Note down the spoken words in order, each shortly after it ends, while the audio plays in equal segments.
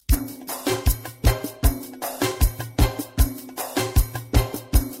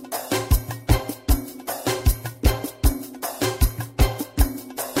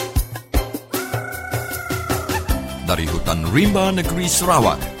Rimba Negeri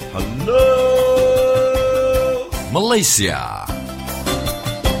Sarawak. Hello Malaysia.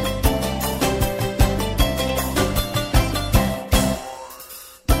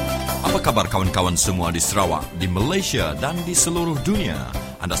 Apa kabar kawan-kawan semua di Sarawak, di Malaysia dan di seluruh dunia?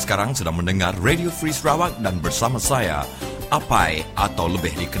 Anda sekarang sedang mendengar Radio Free Sarawak dan bersama saya, Apai atau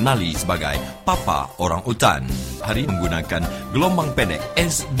lebih dikenali sebagai Papa Orang Utan. Hari menggunakan gelombang pendek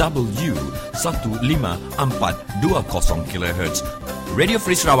SW 15420 kHz. Radio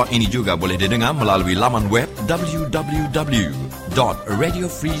Free Sarawak ini juga boleh didengar melalui laman web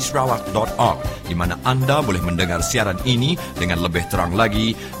www.radiofreesarawak.org, di mana anda boleh mendengar siaran ini dengan lebih terang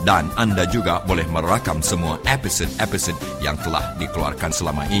lagi, dan anda juga boleh merakam semua episod-episod yang telah dikeluarkan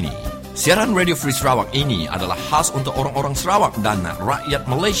selama ini. Siaran Radio Free Sarawak ini adalah khas untuk orang-orang Sarawak dan rakyat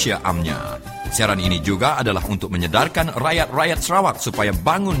Malaysia amnya. Siaran ini juga adalah untuk menyedarkan rakyat-rakyat Sarawak supaya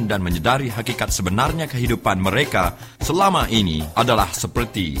bangun dan menyedari hakikat sebenarnya kehidupan mereka selama ini adalah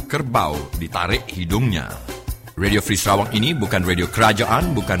seperti kerbau ditarik hidungnya. Radio Free Sarawak ini bukan radio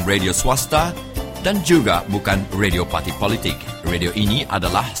kerajaan, bukan radio swasta, dan juga bukan radio parti politik. Radio ini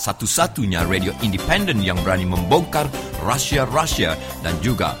adalah satu-satunya radio independen yang berani membongkar rahsia-rahsia dan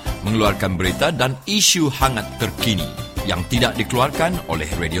juga mengeluarkan berita dan isu hangat terkini yang tidak dikeluarkan oleh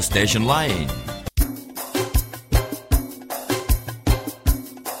radio stesen lain.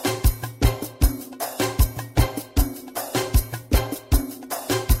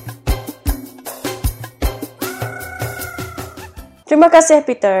 Terima kasih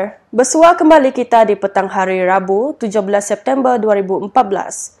Peter. Bersua kembali kita di petang hari Rabu, 17 September 2014.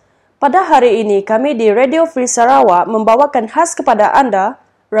 Pada hari ini, kami di Radio Free Sarawak membawakan khas kepada anda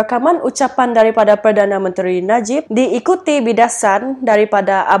rakaman ucapan daripada Perdana Menteri Najib diikuti bidasan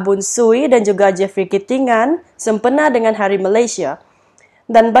daripada Abun Sui dan juga Jeffrey Kitingan sempena dengan Hari Malaysia.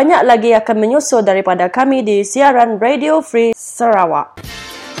 Dan banyak lagi akan menyusul daripada kami di siaran Radio Free Sarawak.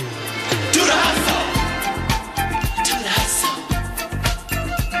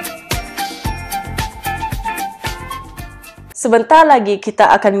 Sebentar lagi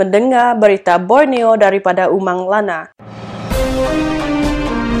kita akan mendengar berita Borneo daripada Umang Lana.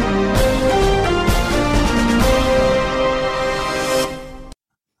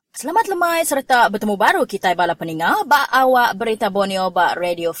 Selamat lemai serta bertemu baru kita bala peninga bak awak berita Borneo bak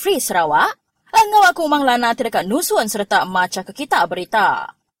Radio Free Sarawak. Angau aku Umang Lana terdekat nusun serta maca ke kita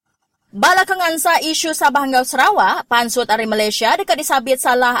berita. Bala kengansa isu Sabah Ngau Sarawak, pansut Hari Malaysia dekat disabit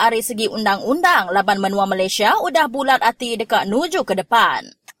salah hari segi undang-undang laban menua Malaysia udah bulat hati dekat nuju ke depan.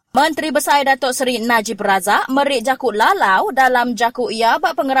 Menteri Besar Datuk Seri Najib Razak merik jakut lalau dalam jakut ia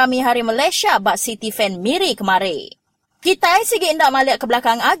bak pengerami Hari Malaysia bak Siti Fan Miri kemari. Kita segi indak malik ke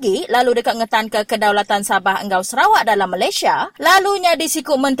belakang agi, lalu dekat ngetan ke kedaulatan Sabah Ngau Sarawak dalam Malaysia, lalunya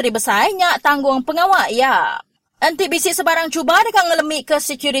disikut Menteri Besar nyak tanggung pengawal ia. Anti bisik sebarang cuba dekat ngelemik ke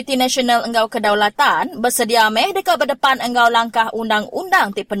Security National Engau Kedaulatan, bersedia meh dekat berdepan engau langkah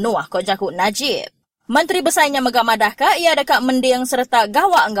undang-undang ti penuh kok jakut Najib. Menteri Besarnya megamadah ke ia dekat mending serta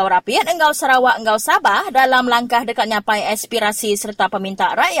gawak engau rapiat engau Sarawak engau Sabah dalam langkah dekat nyapai aspirasi serta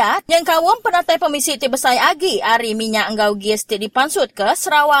peminta rakyat yang kawum penatai pemisi ti besar agi hari minyak engau gas ti dipansut ke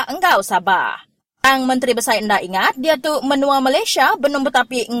Sarawak engau Sabah. Ang Menteri Besar indah ingat dia tu menua Malaysia benum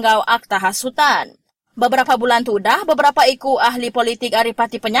betapi engau akta hasutan. Beberapa bulan tu dah, beberapa iku ahli politik dari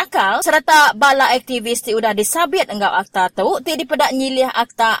parti penyakal serta bala aktivis ti udah disabit enggau akta tu ti dipedak nyilih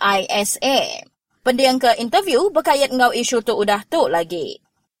akta ISA. Pendiang ke interview berkait enggau isu tu udah tu lagi.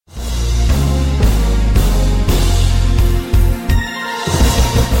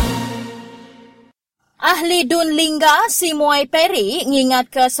 Ahli Dun Lingga Simoy Perry ngingat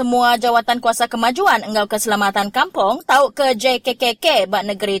ke semua jawatan kuasa kemajuan engau keselamatan kampung tau ke JKKK bak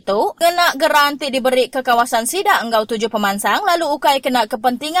negeri tu kena geranti diberi ke kawasan sidak engau 7 pemansang lalu ukai kena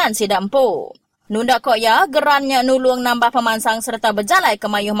kepentingan sidak empu. Nunda kok ya gerannya nulung nambah pemansang serta berjalai ke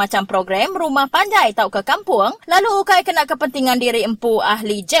mayuh macam program rumah panjai tau ke kampung lalu ukai kena kepentingan diri empu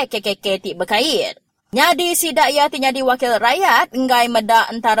ahli JKKK ti berkait. Nyadi sidak ia ti nyadi wakil rakyat enggai meda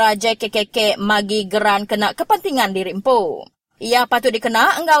antara JKKK magi geran kena kepentingan diri empu. Ia patut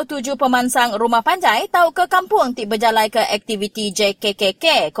dikena engau 7 pemansang rumah panjai tau ke kampung ti berjalai ke aktiviti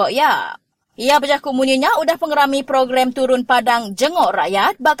JKKK kok ya. Ia berjaku munyinya udah pengerami program turun padang jenguk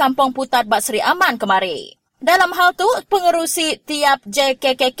rakyat bak kampung Putat bak Seri Aman kemari. Dalam hal tu, pengerusi tiap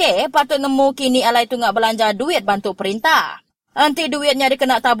JKKK patut nemu kini alai tunggak belanja duit bantu perintah. Anti duitnya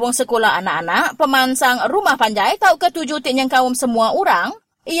dikena tabung sekolah anak-anak, pemansang rumah panjai tau ke 7 tik yang kaum semua orang.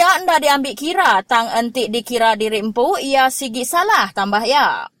 Ia ndak diambil kira, tang anti dikira diri empu, ia sigi salah tambah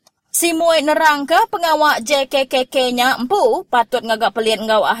ya. Simui nerang ke pengawak JKKK-nya empu, patut ngagak pelit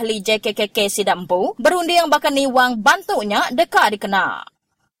ngau ahli JKKK sidak empu, berunding bakal ni wang bantunya dekat dikena.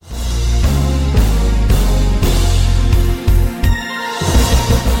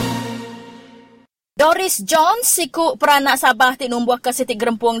 Doris Jones, siku peranak Sabah ti numbuh ke Siti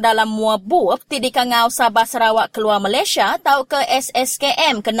Gerempung dalam mua buap ti dikangau Sabah Sarawak keluar Malaysia tau ke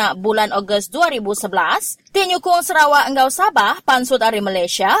SSKM kena bulan Ogos 2011. Ti nyukung Sarawak engau Sabah pansut ari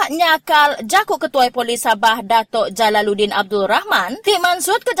Malaysia nyakal jakuk ketua polis Sabah Datuk Jalaluddin Abdul Rahman ti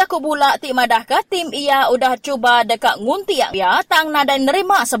mansut ke jakuk bula ti madah ke tim ia udah cuba dekat nguntiak ia tang nadai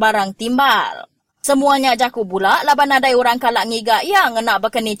nerima sebarang timbal. Semuanya jakuk bula laban nadai orang kalak ngiga yang nak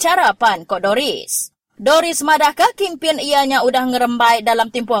berkeni cara pan kok Doris. Doris madahkah kimpin ianya udah ngerembai dalam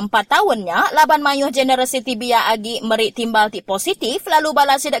tempoh 4 tahunnya laban mayuh generasi tibia agi merik timbal ti positif lalu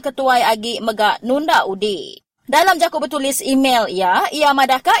balas sidak ketuai agi megak nunda udi. Dalam jakuk bertulis email ia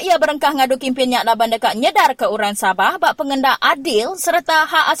madahkah ia berengkah ngadu kimpinnya laban dekat nyedar ke orang Sabah bak pengendak adil serta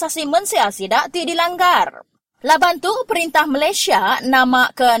hak asasi manusia sidak ti dilanggar. Laban tu perintah Malaysia nama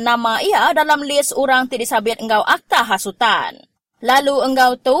ke nama ia dalam lis orang ti disabit engau akta hasutan. Lalu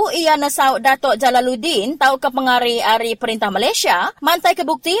engau tu ia nesau Datuk Jalaluddin tau ke pengari ari perintah Malaysia, mantai ke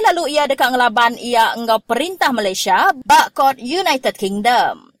bukti lalu ia dekat ngelaban ia engau perintah Malaysia bak Court United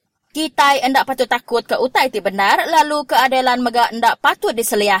Kingdom. Kitai endak patut takut ke utai ti benar lalu keadilan megak endak patut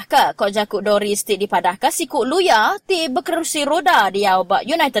diseliah ke kok jakuk Doris ti dipadah ke siku luya ti berkerusi roda diau bak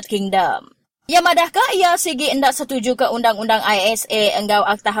United Kingdom. Ya madahkah ia sigi endak setuju ke undang-undang ISA engau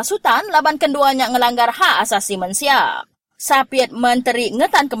akta hasutan laban keduanya ngelanggar hak asasi manusia. Sapiat Menteri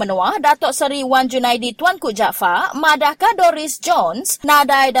Ngetan Kemenua Datuk Seri Wan Junaidi Tuanku Jaafar madahkah Doris Jones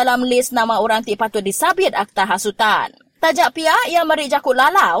nadai dalam lis nama orang ti patut disabit akta hasutan. Tajak pihak ia meri jakuk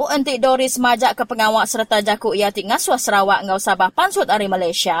lalau enti Doris majak ke pengawak serta jakuk ia ti ngasuh Sarawak ngau Sabah pansut ari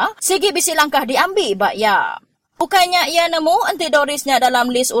Malaysia sigi bisi langkah diambil bak ia. Bukannya ia nemu enti Dorisnya dalam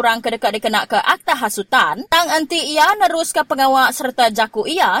lis orang kedekat dikena ke akta hasutan, tang enti ia nerus ke pengawak serta jakuk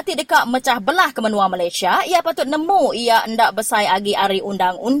ia ti dekat mecah belah kemenua Malaysia, ia patut nemu ia endak besai agi ari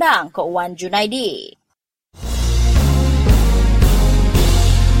undang-undang ke Wan Junaidi.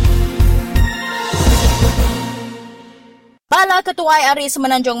 Bala Ketuai Ari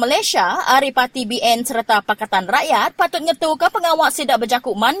Semenanjung Malaysia, Ari Parti BN serta Pakatan Rakyat patut ngetu ke pengawak sidak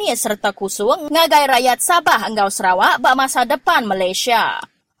berjakuk manis serta kusung ngagai rakyat Sabah engau Sarawak bak masa depan Malaysia.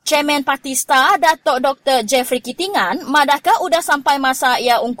 Chairman Parti Star, Datuk Dr. Jeffrey Kitingan, madahkah udah sampai masa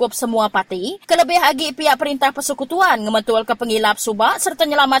ia ungkup semua parti, kelebih agi pihak perintah persekutuan ngemetul ke pengilap subak serta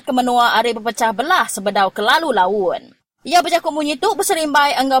nyelamat ke menua ari berpecah belah sebedau ke lalu laun. Ia berjakuk munyi tu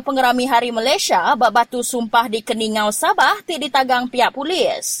berserimbai engau pengerami Hari Malaysia bak batu sumpah di Keningau Sabah ti ditagang pihak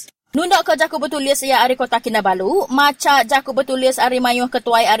polis. Nundak ke jakuk bertulis ia Ari Kota Kinabalu, maca jakuk bertulis Ari Mayuh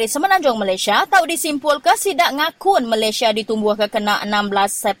Ketuai Ari Semenanjung Malaysia tau disimpul ke sidak ngakun Malaysia ditumbuh ke kena 16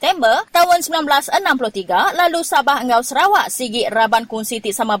 September tahun 1963 lalu Sabah engau Sarawak sigi raban kongsi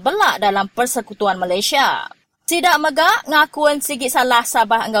ti sama belak dalam Persekutuan Malaysia. Sidak megak ngakun sigi salah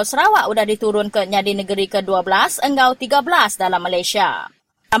Sabah engau Sarawak udah diturun ke nyadi negeri ke-12 engau 13 dalam Malaysia.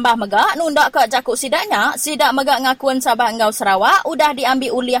 Tambah megak nundak ke jakuk sidaknya, sidak megak ngakun Sabah engau Sarawak udah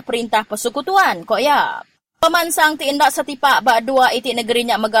diambil uliah perintah persekutuan kok ya. Pemansang ti endak setipak bak dua iti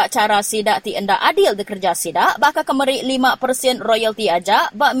negerinya megak cara sidak ti endak adil dikerja sidak bakal kemeri 5% royalty aja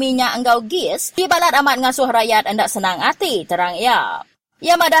bak minyak engau gis di balat amat ngasuh rakyat endak senang hati terang ya.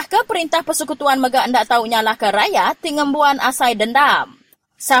 Ia madah ke perintah persekutuan megak endak tahu nyalah ke rakyat tingembuan asai dendam.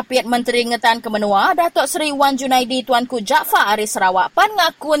 Sapiat Menteri Ngetan Kemenua Datuk Seri Wan Junaidi Tuanku Jaafar Ari Sarawak pan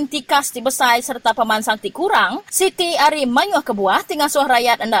ngakun tikas ti besai serta pemansang ti kurang Siti Ari Manyuh Kebuah tingasuh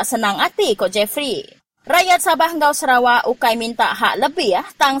rakyat endak senang hati kok Jeffrey. Rakyat Sabah engau Sarawak ukai minta hak lebih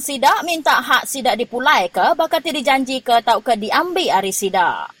tang sidak minta hak sidak dipulai ke bakal ti dijanji ke tau ke diambil ari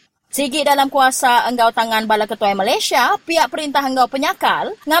sidak. Sigi dalam kuasa engau tangan Bala Ketuai Malaysia, pihak perintah engau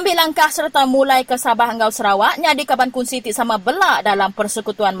penyakal, ngambil langkah serta mulai ke Sabah engau Sarawak nyadi kaban kunci ti sama belak dalam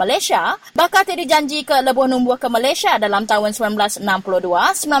Persekutuan Malaysia, bakal ti dijanji ke lebuh numbuh ke Malaysia dalam tahun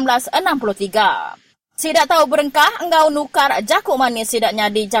 1962-1963. Sidak tahu berengkah engau nukar jakuk manis sidak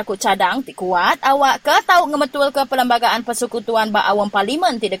nyadi jakuk cadang ti kuat, awak ke tahu ngemetul ke Perlembagaan Persekutuan bak awam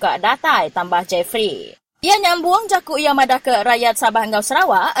Parlimen ti dekat datai tambah Jeffrey. Ia nyambung jakuk ia madah ke rakyat Sabah engau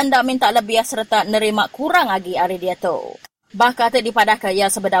Sarawak hendak minta lebih serta nerima kurang lagi hari dia tu. Bakal dipadah ke ia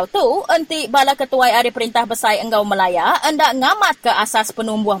sebedau tu, enti Bala Ketuai Ari Perintah Besai engau Melaya hendak ngamat ke asas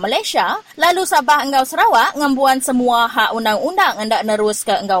penumbuh Malaysia, lalu Sabah engau Sarawak ngembuan semua hak undang-undang hendak nerus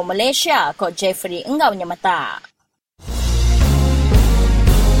ke engau Malaysia, kok Jeffrey engau nyemeta.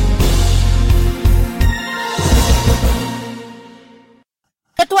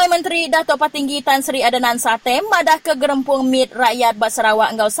 Ketua Menteri Datuk Patinggi Tan Sri Adenan Satem madah ke gerempung mit rakyat Bat Sarawak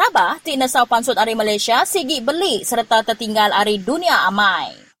Engau Sabah ti nesau pansut ari Malaysia sigi beli serta tertinggal ari dunia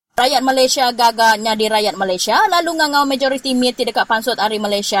amai. Rakyat Malaysia gagaknya di rakyat Malaysia lalu ngangau majoriti mit ti dekat pansut ari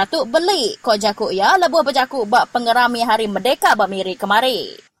Malaysia tu beli kok jakuk ya lebuh berjakuk bak pengerami hari Merdeka Bamiri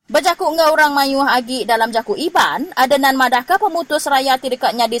kemari. Berjakuk ngau orang mayuh agi dalam jakuk Iban, Adenan madahkah pemutus raya ti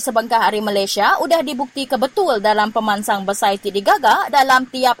dekatnya di sebengkah hari Malaysia udah dibukti kebetul dalam pemansang besar ti digagak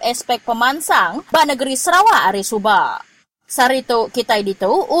dalam tiap aspek pemansang ba negeri Sarawak hari Subah. Sarito kitai ditu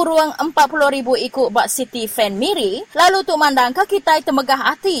uruang 40,000 ikut bak City Fan Miri, lalu tu mandang ke kitai temegah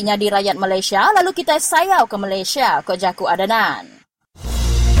hatinya di rakyat Malaysia, lalu kitai sayau ke Malaysia kok jakuk Adenan.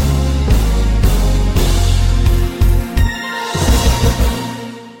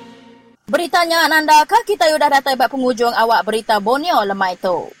 Beritanya anda kah kita sudah datang bak penghujung awak berita Borneo lemai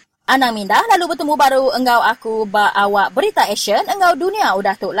tu. Anang mindah lalu bertemu baru engau aku bak awak berita Asian engau dunia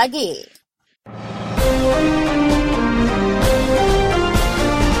udah tu lagi.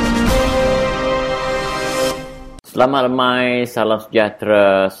 Selamat lemai, salam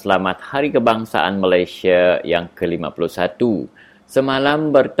sejahtera, selamat Hari Kebangsaan Malaysia yang ke-51.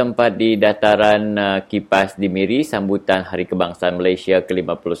 Semalam bertempat di dataran Kipas di Miri, sambutan Hari Kebangsaan Malaysia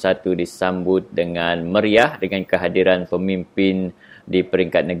ke-51 disambut dengan meriah dengan kehadiran pemimpin di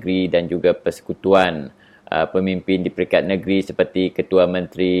peringkat negeri dan juga persekutuan. Pemimpin di peringkat negeri seperti Ketua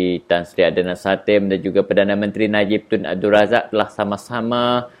Menteri Tan Sri Adenan Satem dan juga Perdana Menteri Najib Tun Abdul Razak telah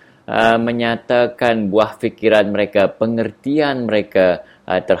sama-sama menyatakan buah fikiran mereka, pengertian mereka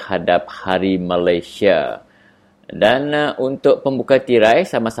terhadap Hari Malaysia. Dan untuk pembuka tirai,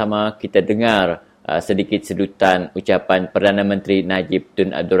 sama-sama kita dengar sedikit sedutan ucapan Perdana Menteri Najib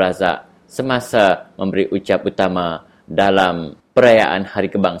Tun Abdul Razak semasa memberi ucap utama dalam perayaan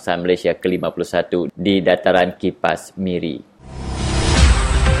Hari Kebangsaan Malaysia ke-51 di dataran Kipas Miri.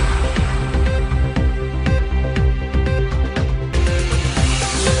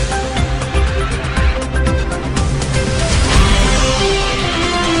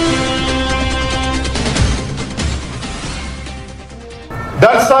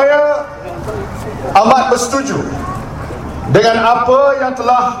 Dan saya amat bersetuju dengan apa yang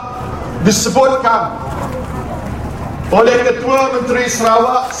telah disebutkan oleh Ketua Menteri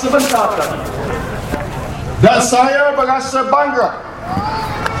Sarawak sebentar tadi. Dan saya berasa bangga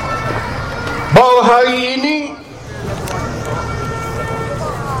bahawa hari ini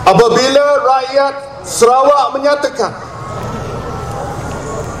apabila rakyat Sarawak menyatakan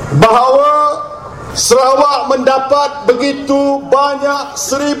bahawa Sarawak mendapat begitu banyak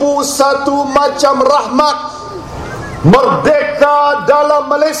 1,001 macam rahmat merdeka dalam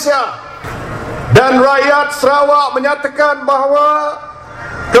Malaysia, dan rakyat Sarawak menyatakan bahawa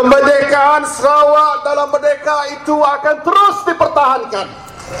kemerdekaan Sarawak dalam merdeka itu akan terus dipertahankan.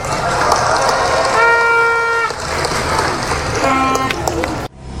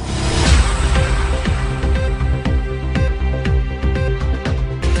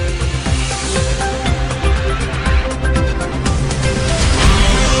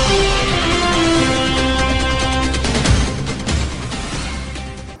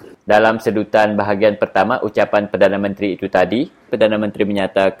 Dalam sedutan bahagian pertama ucapan Perdana Menteri itu tadi, Perdana Menteri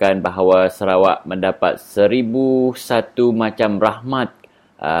menyatakan bahawa Sarawak mendapat 1,001 macam rahmat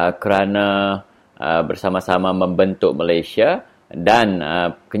kerana bersama-sama membentuk Malaysia, dan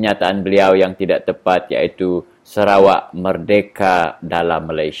kenyataan beliau yang tidak tepat iaitu Sarawak merdeka dalam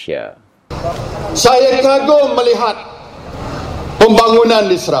Malaysia. Saya kagum melihat pembangunan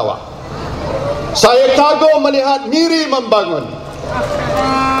di Sarawak. Saya kagum melihat Miri membangun.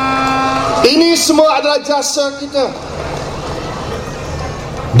 Ini semua adalah jasa kita.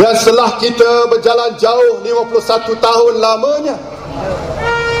 Dan setelah kita berjalan jauh 51 tahun lamanya,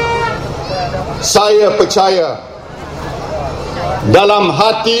 saya percaya dalam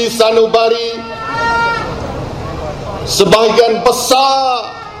hati sanubari sebahagian besar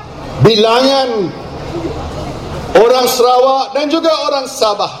bilangan orang Sarawak dan juga orang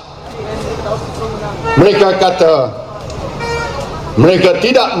Sabah, mereka kata mereka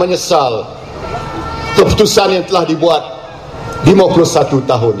tidak menyesal keputusan yang telah dibuat 51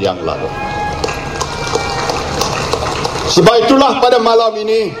 tahun yang lalu. Sebab itulah pada malam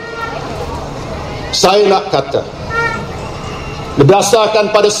ini saya nak kata,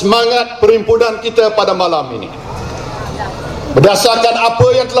 berdasarkan pada semangat perhimpunan kita pada malam ini, berdasarkan apa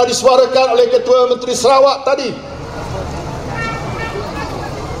yang telah disuarakan oleh Ketua Menteri Sarawak tadi,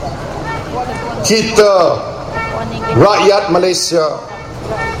 kita rakyat Malaysia,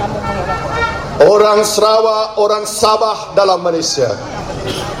 orang Sarawak, orang Sabah dalam Malaysia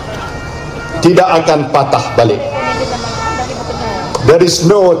tidak akan patah balik. There is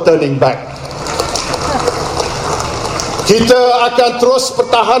no turning back. Kita akan terus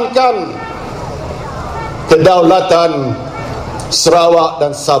pertahankan kedaulatan Sarawak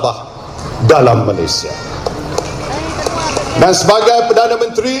dan Sabah dalam Malaysia. Dan sebagai Perdana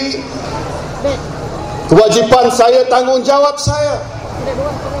Menteri, kewajipan saya, tanggungjawab saya,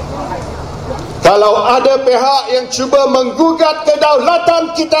 kalau ada pihak yang cuba menggugat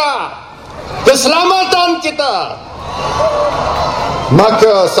kedaulatan kita, keselamatan kita,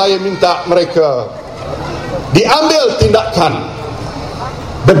 maka saya minta mereka diambil tindakan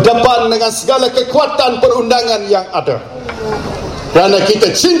berdepan dengan segala kekuatan perundangan yang ada. Kerana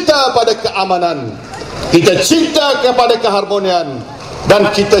kita cinta pada keamanan, kita cinta kepada keharmonian, dan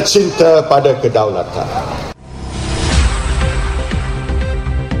kita cinta pada kedaulatan.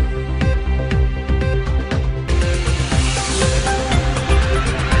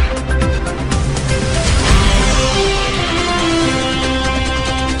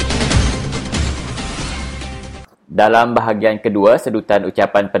 Dalam bahagian kedua, sedutan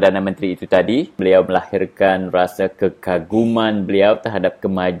ucapan Perdana Menteri itu tadi, beliau melahirkan rasa kekaguman beliau terhadap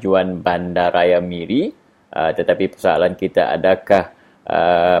kemajuan Bandaraya Miri. Tetapi persoalan kita, adakah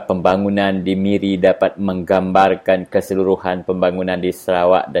pembangunan di Miri dapat menggambarkan keseluruhan pembangunan di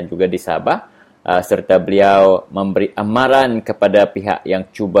Sarawak dan juga di Sabah? Serta beliau memberi amaran kepada pihak yang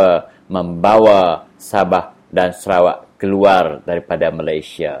cuba membawa Sabah dan Sarawak keluar daripada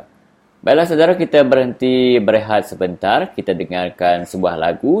Malaysia. Baiklah saudara, kita berhenti berehat sebentar. Kita dengarkan sebuah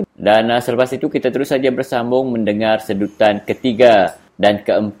lagu. Dan selepas itu kita terus saja bersambung mendengar sedutan ketiga dan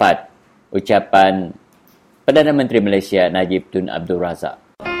keempat ucapan Perdana Menteri Malaysia Najib Tun Abdul Razak.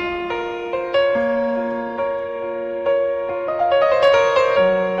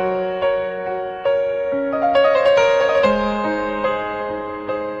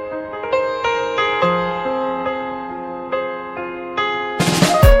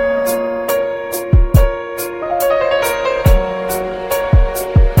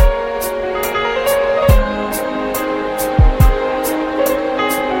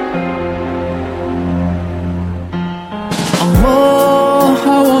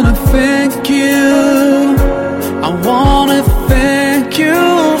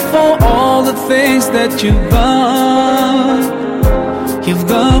 That you've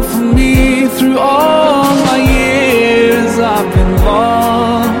done for me through all my years. I've been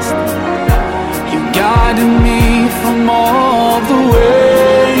lost. You guided me from all the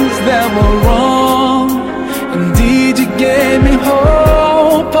ways that were wrong. Indeed, you gave me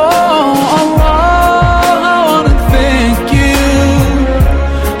hope. Oh, Allah, I wanna thank you.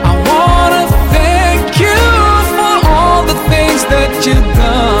 I wanna thank you for all the things that you've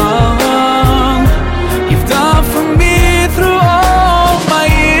done.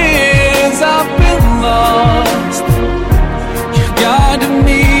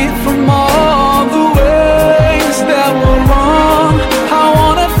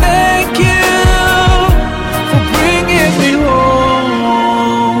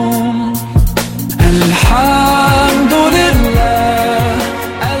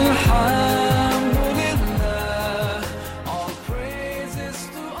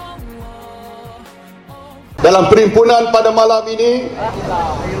 Dalam perhimpunan pada malam ini,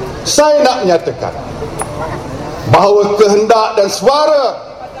 saya nak menyatakan bahawa kehendak dan suara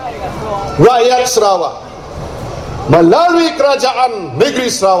rakyat Sarawak melalui Kerajaan Negeri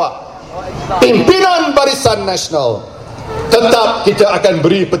Sarawak, pimpinan Barisan Nasional, tetap kita akan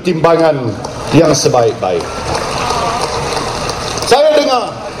beri pertimbangan yang sebaik-baik. Saya dengar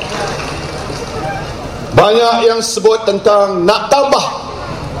banyak yang sebut tentang nak tambah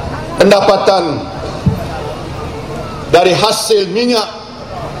pendapatan dari hasil minyak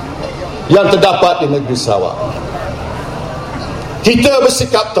yang terdapat di negeri Sarawak. Kita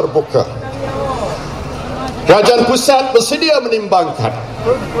bersikap terbuka. Kerajaan pusat bersedia menimbangkan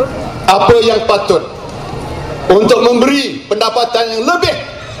apa yang patut untuk memberi pendapatan yang lebih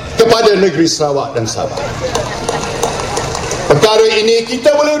kepada negeri Sarawak dan Sabah. Perkara ini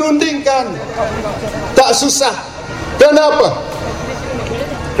kita boleh rundingkan, tak susah. Kenapa?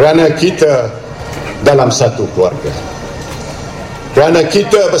 Kerana kita dalam satu keluarga. Kerana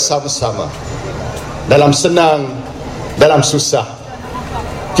kita bersama-sama, dalam senang, dalam susah,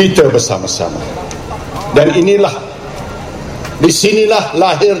 kita bersama-sama. Dan inilah, di sinilah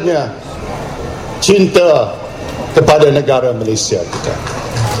lahirnya cinta kepada negara Malaysia kita.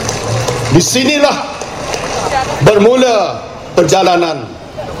 Di sinilah bermula perjalanan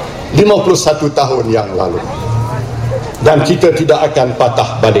 51 tahun yang lalu. Dan kita tidak akan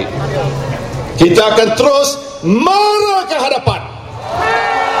patah balik. Kita akan terus mara ke hadapan.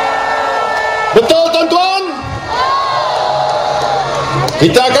 Betul tuan-tuan?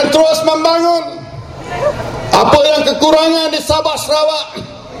 Kita akan terus membangun. Apa yang kekurangan di Sabah Sarawak,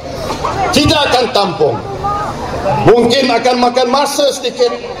 kita akan tampung. Mungkin akan makan masa sedikit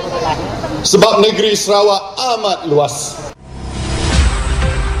sebab negeri Sarawak amat luas.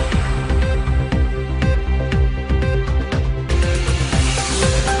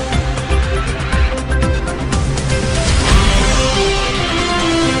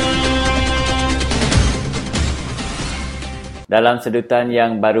 Dalam sedutan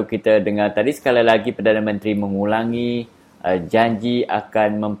yang baru kita dengar tadi, sekali lagi Perdana Menteri mengulangi janji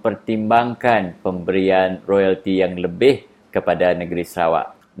akan mempertimbangkan pemberian royalti yang lebih kepada negeri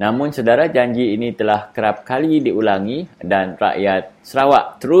Sarawak. Namun saudara, janji ini telah kerap kali diulangi dan rakyat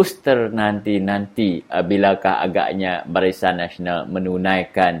Sarawak terus ternanti-nanti bilakah agaknya Barisan Nasional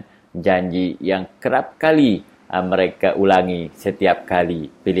menunaikan janji yang kerap kali mereka ulangi setiap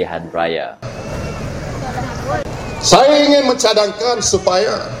kali pilihan raya. Saya ingin mencadangkan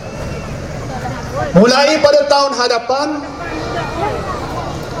supaya mulai pada tahun hadapan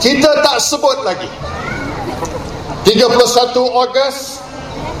kita tak sebut lagi 31 Ogos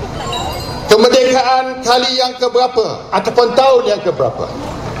kemerdekaan kali yang keberapa ataupun tahun yang keberapa.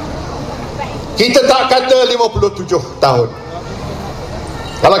 Kita tak kata 57 tahun.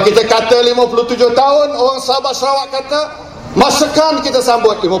 Kalau kita kata 57 tahun, orang Sabah Sarawak kata masakan kita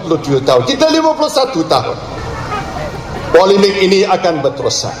sambut 57 tahun. Kita 51 tahun. Polemik ini akan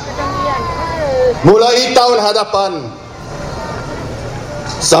berterusan. Mulai tahun hadapan,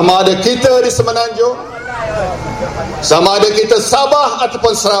 sama ada kita di Semenanjung, sama ada kita Sabah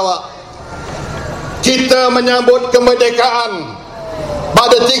ataupun Sarawak, kita menyambut kemerdekaan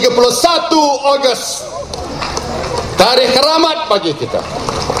pada 31 Ogos. Tarikh keramat bagi kita.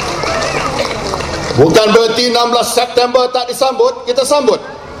 Bukan berarti 16 September tak disambut, kita sambut.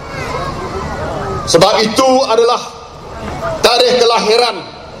 Sebab itu adalah tarikh kelahiran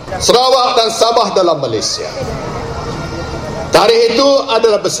Sarawak dan Sabah dalam Malaysia. Tarikh itu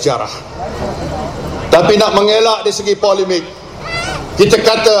adalah bersejarah. Tapi nak mengelak di segi polemik, kita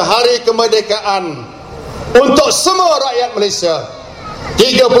kata hari kemerdekaan untuk semua rakyat Malaysia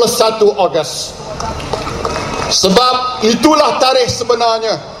 31 Ogos. Sebab itulah tarikh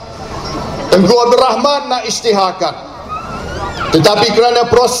sebenarnya Tengku Abdul Rahman nak isytiharkan. Tetapi kerana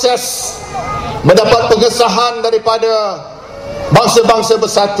proses mendapat pengesahan daripada bangsa-bangsa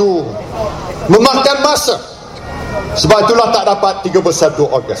bersatu memakan masa, sebab itulah tak dapat 31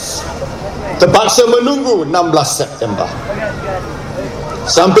 Ogos, terpaksa menunggu 16 September.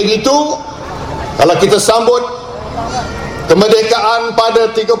 Samping itu, kalau kita sambut kemerdekaan pada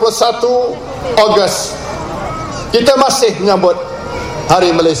 31 Ogos, kita masih menyambut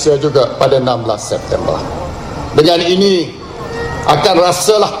Hari Malaysia juga pada 16 September. Dengan ini akan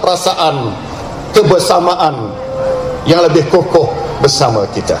rasalah perasaan kebersamaan yang lebih kokoh bersama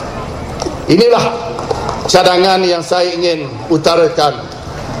kita. Inilah cadangan yang saya ingin utarakan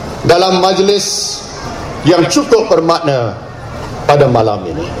dalam majlis yang cukup bermakna pada malam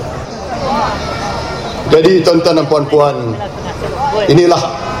ini. Jadi tuan-tuan dan puan-puan, inilah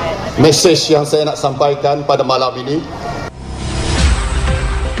mesej yang saya nak sampaikan pada malam ini.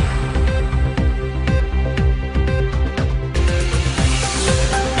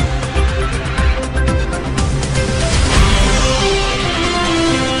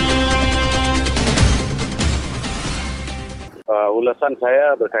 Ulasan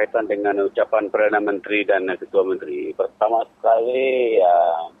saya berkaitan dengan ucapan Perdana Menteri dan Ketua Menteri. Pertama sekali,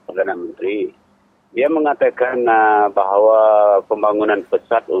 Perdana Menteri, dia mengatakan bahawa pembangunan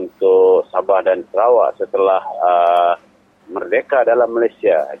pesat untuk Sabah dan Sarawak setelah merdeka dalam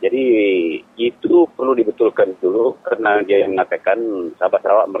Malaysia. Jadi itu perlu dibetulkan dulu kerana dia mengatakan Sabah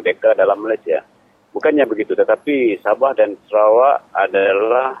Sarawak merdeka dalam Malaysia. Bukannya begitu, tetapi Sabah dan Sarawak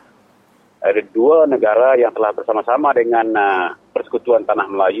adalah ada dua negara yang telah bersama-sama dengan Persekutuan Tanah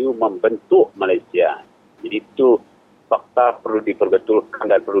Melayu membentuk Malaysia. Jadi itu fakta perlu diperbetulkan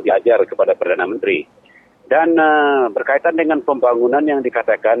dan perlu diajar kepada Perdana Menteri. Dan berkaitan dengan pembangunan yang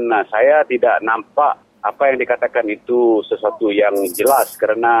dikatakan, saya tidak nampak apa yang dikatakan itu sesuatu yang jelas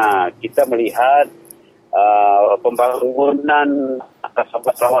kerana kita melihat pembangunan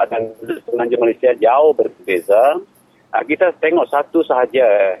Sabah Sarawak dan Semenanjung Malaysia jauh berbeza. Kita tengok satu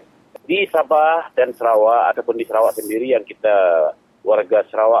sahaja. Di Sabah dan Sarawak ataupun di Sarawak sendiri yang kita warga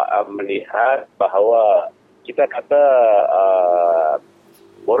Sarawak melihat bahawa kita kata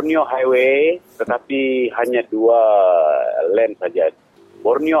Borneo Highway tetapi hanya 2 lane saja.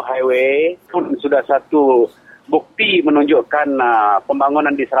 Borneo Highway pun sudah satu bukti menunjukkan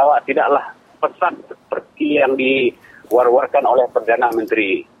pembangunan di Sarawak tidaklah pesat seperti yang diwar-warkan oleh Perdana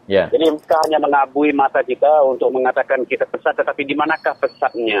Menteri. Ya. Jadi mereka hanya mengabui mata kita untuk mengatakan kita pesat, tetapi di manakah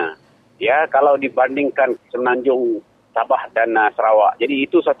pesatnya? Ya, kalau dibandingkan Semenanjung, Sabah dan Sarawak. Jadi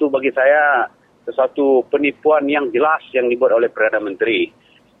itu bagi saya sesuatu penipuan yang jelas yang dibuat oleh Perdana Menteri.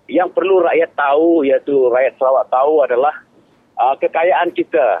 Yang perlu rakyat tahu, iaitu rakyat Sarawak tahu adalah kekayaan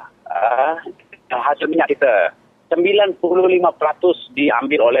kita, hasil minyak kita. 95%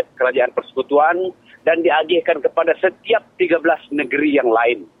 diambil oleh kerajaan persekutuan dan diagihkan kepada setiap 13 negeri yang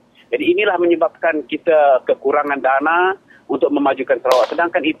lain. Jadi inilah menyebabkan kita kekurangan dana untuk memajukan Sarawak.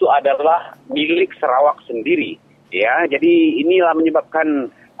 Sedangkan itu adalah milik Sarawak sendiri. Ya, jadi inilah menyebabkan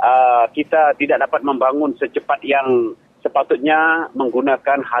kita tidak dapat membangun secepat yang sepatutnya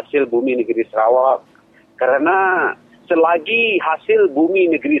menggunakan hasil bumi negeri Sarawak. Karena selagi hasil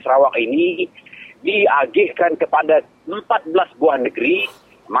bumi negeri Sarawak ini diagihkan kepada 14 buah negeri,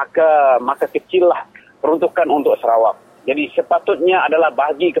 maka kecillah peruntukan untuk Sarawak. Jadi sepatutnya adalah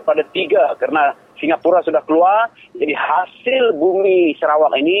bahagi kepada 3 kerana Singapura sudah keluar. Jadi hasil bumi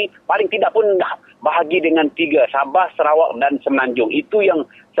Sarawak ini paling tidak pun bahagi dengan 3, Sabah, Sarawak dan Semenanjung. Itu yang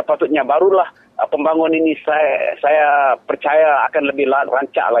sepatutnya, barulah pembangunan ini saya percaya akan lebih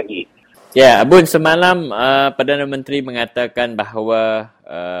rancak lagi. Ya, Abun, semalam Perdana Menteri mengatakan bahawa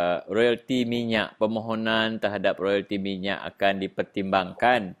royalti minyak, permohonan terhadap royalti minyak akan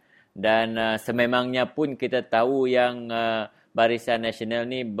dipertimbangkan. Dan sememangnya pun kita tahu yang Barisan Nasional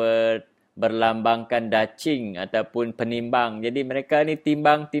ni berlambangkan dacing ataupun penimbang. Jadi mereka ni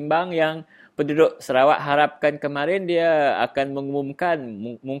timbang-timbang yang penduduk Sarawak harapkan kemarin dia akan mengumumkan.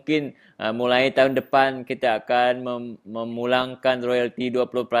 Mungkin mulai tahun depan kita akan memulangkan royalti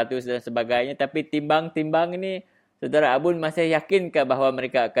 20% dan sebagainya. Tapi timbang-timbang ini, Saudara Abun masih yakinkah bahawa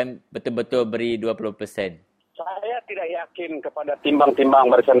mereka akan betul-betul beri 20%? Saya tidak yakin kepada timbang-timbang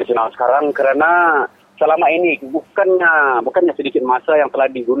Barisan Nasional sekarang kerana selama ini bukannya sedikit masa yang telah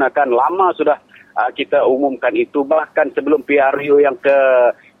digunakan, lama sudah kita umumkan itu. Bahkan sebelum PRU yang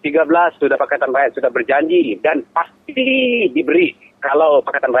ke-13 sudah Pakatan Rakyat sudah berjanji dan pasti diberi kalau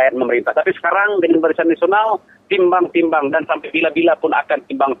Pakatan Rakyat memerintah. Tapi sekarang dengan Barisan Nasional timbang-timbang dan sampai bila-bila pun akan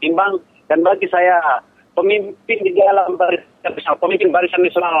timbang-timbang. Dan bagi saya pemimpin di dalam pemimpin Barisan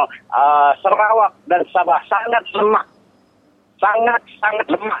Nasional Sarawak dan Sabah sangat lemah. Sangat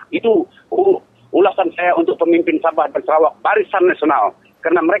lemah. Itu ulasan saya untuk pemimpin Sabah dan Sarawak Barisan Nasional.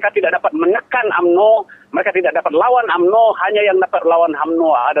 Kerana mereka tidak dapat menekan UMNO, mereka tidak dapat lawan UMNO, hanya yang dapat lawan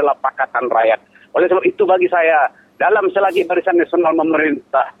UMNO adalah Pakatan Rakyat. Oleh sebab itu bagi saya, dalam selagi Barisan Nasional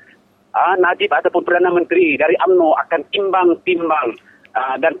memerintah, Najib ataupun Perdana Menteri dari UMNO akan timbang-timbang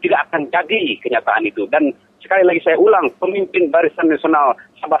dan tidak akan jadi kenyataan itu. Dan sekali lagi saya ulang, pemimpin Barisan Nasional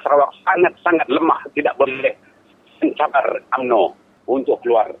Sabah Sarawak sangat-sangat lemah, tidak boleh mencabar UMNO untuk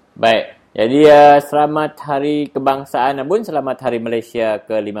keluar. Baik, jadi selamat Hari Kebangsaan Abun, selamat Hari Malaysia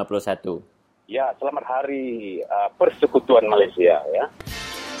ke-51. Ya, selamat Hari Persekutuan Malaysia ya.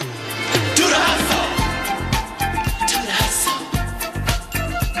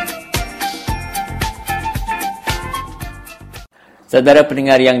 Saudara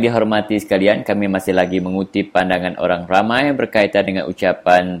pendengar yang dihormati sekalian, kami masih lagi mengutip pandangan orang ramai berkaitan dengan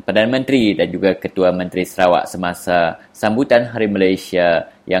ucapan Perdana Menteri dan juga Ketua Menteri Sarawak semasa sambutan Hari Malaysia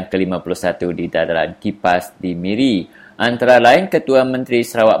yang ke-51 di Dataran Kipas di Miri. Antara lain, Ketua Menteri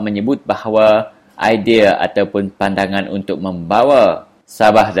Sarawak menyebut bahawa idea ataupun pandangan untuk membawa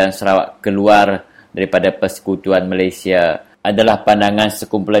Sabah dan Sarawak keluar daripada Persekutuan Malaysia adalah pandangan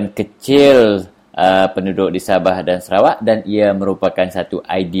sekumpulan kecil penduduk di Sabah dan Sarawak dan ia merupakan satu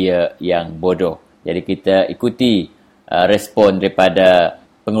idea yang bodoh. Jadi kita ikuti respon daripada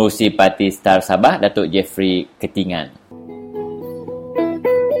pengerusi Parti Star Sabah, Datuk Jeffrey Ketingan.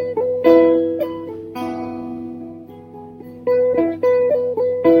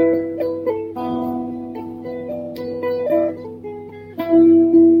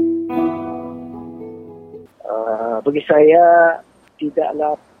 Bagi saya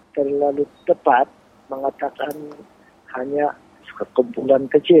tidaklah terlalu tepat mengatakan hanya sekumpulan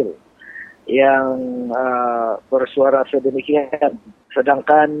kecil yang bersuara sedemikian.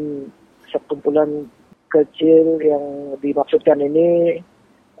 Sedangkan sekumpulan kecil yang dimaksudkan ini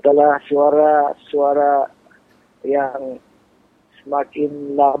adalah suara-suara yang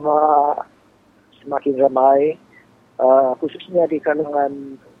semakin lama semakin ramai, khususnya di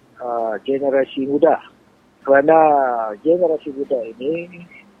kalangan generasi muda. Kerana generasi muda ini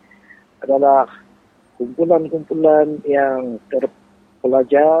adalah kumpulan-kumpulan yang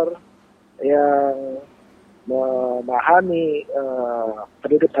terpelajar, yang memahami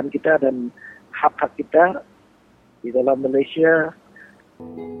kedudukan kita dan hak-hak kita di dalam Malaysia.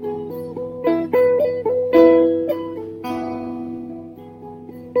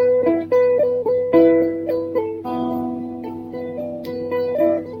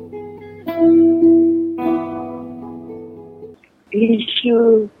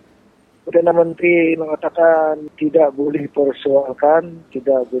 isu Perdana Menteri mengatakan tidak boleh persoalkan,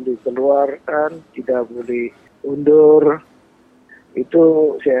 tidak boleh keluarkan, tidak boleh undur.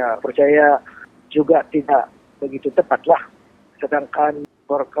 Itu saya percaya juga tidak begitu tepatlah. Sedangkan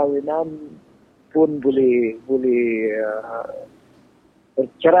perkahwinan pun boleh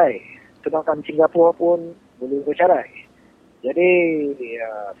bercerai. Sedangkan Singapura pun boleh bercerai. Jadi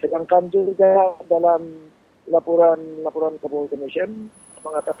sedangkan juga dalam laporan Commonwealth Commission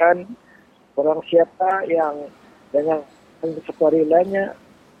mengatakan orang siapa yang dengan sukarelanya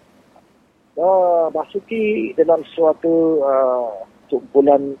masuki dalam suatu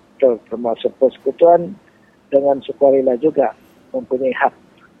kumpulan termasuk persekutuan dengan sukarela juga mempunyai hak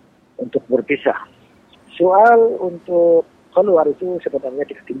untuk berpisah. Soal untuk keluar itu sebenarnya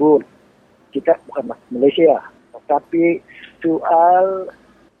tidak timbul. Kita bukan Malaysia, tetapi soal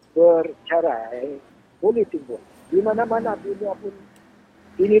bercerai boleh timbul. Di mana-mana dunia pun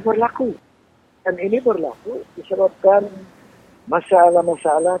ini berlaku. Dan ini berlaku disebabkan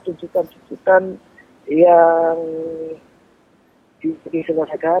masalah-masalah, tuntutan-tuntutan yang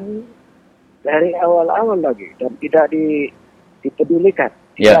diselesaikan dari awal-awal lagi dan tidak dipedulikan,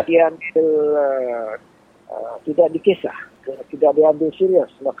 tidak diambil, tidak dikisah, tidak diambil serius.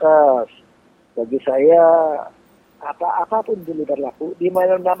 Maka bagi saya apapun boleh berlaku di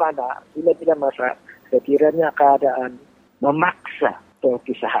mana-mana bila tidak masalah sekiranya keadaan memaksa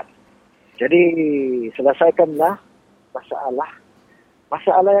perpisahan. Jadi selesaikanlah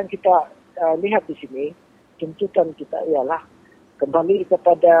masalah yang kita lihat di sini. Tuntutan kita ialah kembali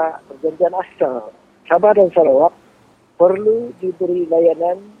kepada perjanjian asal. Sabah dan Sarawak perlu diberi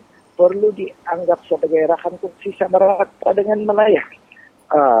layanan, perlu dianggap sebagai rakan kongsi sama rata dengan Malaya.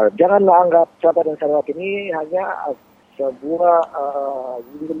 Janganlah anggap Sabah dan Sarawak ini hanya sebuah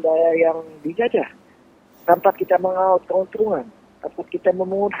wilayah yang dijajah tanpa kita mengaut keuntungan, tanpa kita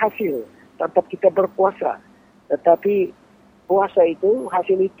memungut hasil, tanpa kita berkuasa. Tetapi kuasa itu,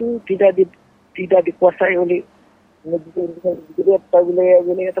 hasil itu tidak dikuasai oleh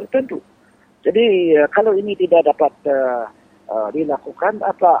wilayah tertentu. Jadi kalau ini tidak dapat dilakukan,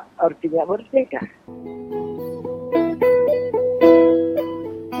 apa artinya merdeka?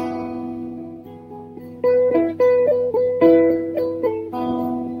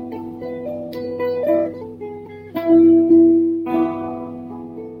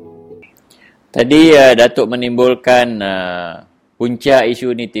 Tadi Datuk menimbulkan punca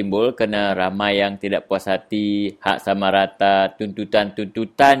isu ini timbul kerana ramai yang tidak puas hati, hak sama rata,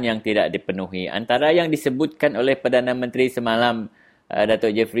 tuntutan-tuntutan yang tidak dipenuhi. Antara yang disebutkan oleh Perdana Menteri semalam,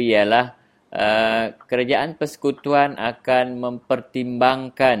 Datuk Jeffrey, ialah kerajaan persekutuan akan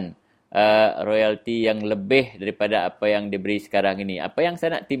mempertimbangkan royalti yang lebih daripada apa yang diberi sekarang ini. Apa yang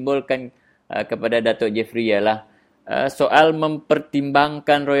saya nak timbulkan kepada Datuk Jeffrey ialah soal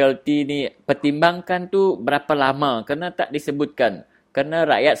mempertimbangkan royalti ni, pertimbangkan tu berapa lama? Kerana tak disebutkan. Kerana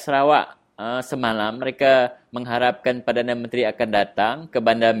rakyat Sarawak semalam mereka mengharapkan Perdana Menteri akan datang ke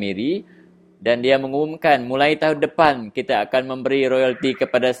Bandar Miri dan dia mengumumkan mulai tahun depan kita akan memberi royalti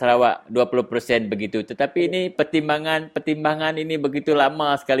kepada Sarawak 20% begitu. Tetapi ini pertimbangan ini begitu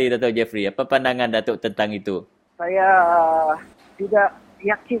lama sekali, Datuk Jeffrey. Apa pandangan Datuk tentang itu? Saya tidak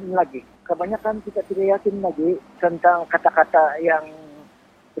yakin lagi. Kebanyakan kita tidak yakin lagi tentang kata-kata yang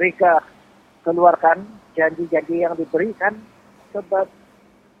mereka keluarkan, janji-janji yang diberikan, sebab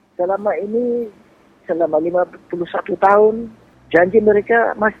selama 51 tahun janji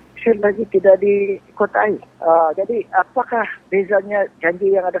mereka masih lagi tidak dikotai. Jadi apakah bezanya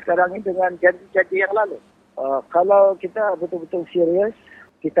janji yang ada sekarang ini dengan janji-janji yang lalu? Kalau kita betul-betul serius,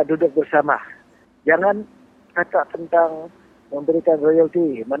 kita duduk bersama. Jangan kata tentang memberikan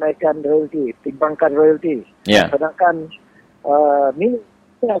royalti, menaikkan royalti, timbangkan royalti. Sedangkan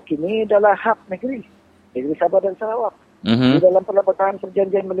minyak ini adalah hak negeri Sabah dan Sarawak. Di dalam pelapatan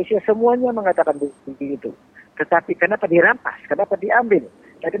perjanjian Malaysia semuanya mengatakan begitu. Tetapi kenapa dirampas? Kenapa diambil?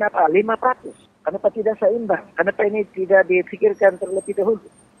 Dan kenapa 5%? Kenapa tidak seimbang? Kenapa ini tidak difikirkan terlebih dahulu?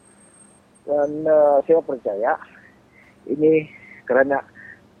 Dan saya percaya ini kerana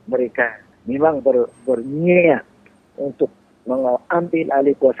mereka memang berniat untuk mengambil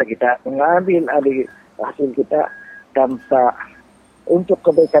alih kuasa kita, mengambil alih hasil kita tanpa untuk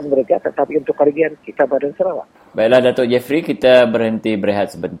kebaikan mereka, tetapi untuk kerugian kita Badan Sarawak. Baiklah Datuk Jeffrey, kita berhenti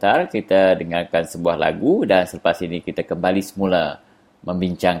berehat sebentar. Kita dengarkan sebuah lagu dan selepas ini kita kembali semula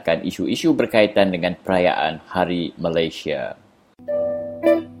membincangkan isu-isu berkaitan dengan perayaan Hari Malaysia.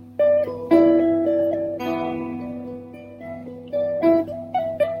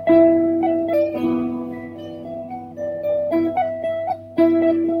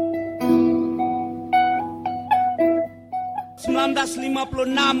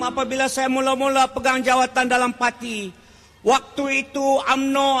 1956 apabila saya mula-mula pegang jawatan dalam parti. Waktu itu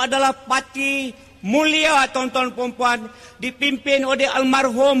UMNO adalah parti mulia, tuan-tuan dan puan, dipimpin oleh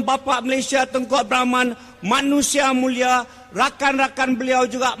almarhum Bapa Malaysia Tunku Abdul Rahman, manusia mulia, rakan-rakan beliau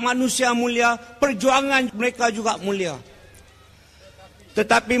juga manusia mulia, perjuangan mereka juga mulia.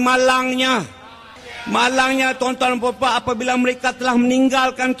 Tetapi malangnya tuan-tuan dan puan, apabila mereka telah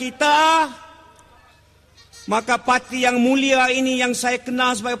meninggalkan kita, maka parti yang mulia ini, yang saya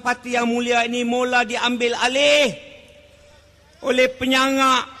kenal sebagai parti yang mulia ini, mula diambil alih oleh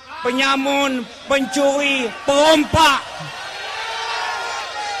penyangak, penyamun, pencuri, perompak.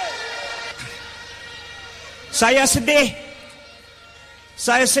 Saya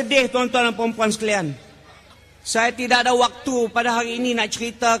sedih tuan-tuan dan puan-puan sekalian. Saya tidak ada waktu pada hari ini nak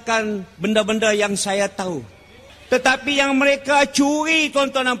ceritakan benda-benda yang saya tahu. Tetapi yang mereka curi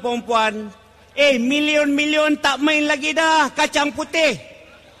tuan-tuan dan puan-puan, milion-milion tak main lagi dah kacang putih.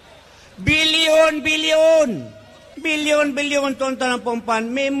 Bilion-bilion tuan-tuan dan puan-puan,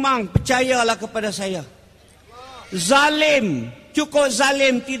 memang percayalah kepada saya. Zalim, cukup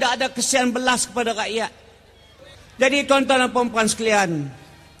zalim, tidak ada kesian belas kepada rakyat. Jadi tuan-tuan dan puan-puan sekalian,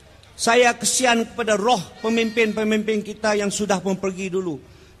 saya kesian kepada roh pemimpin-pemimpin kita yang sudah pun pergi dulu.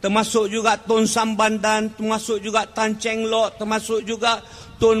 Termasuk juga Tun Sambandan, termasuk juga Tan Cheng Lock, termasuk juga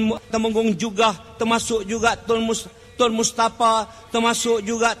Tun Temenggung Jugah, termasuk juga Tun Mustafa, termasuk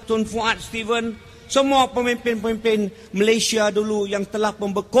juga Tun Fuad Steven. Semua pemimpin-pemimpin Malaysia dulu yang telah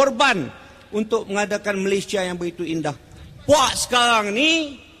pun berkorban untuk mengadakan Malaysia yang begitu indah. Puak sekarang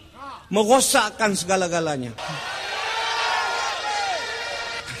ni merosakkan segala-galanya.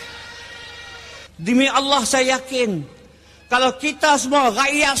 Demi Allah saya yakin, kalau kita semua,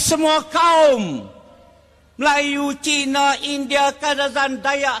 rakyat semua kaum, Melayu, Cina, India, Kadazan,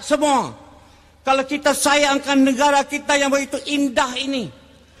 Dayak, semua, kalau kita sayangkan negara kita yang begitu indah ini,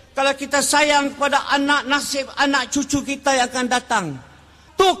 kalau kita sayang kepada anak nasib, anak cucu kita yang akan datang,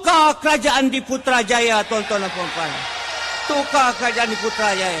 tukar kerajaan di Putrajaya, tuan-tuan dan puan-puan. Tukar kerajaan di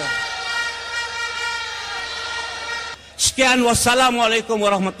Putrajaya. Sekian, wassalamualaikum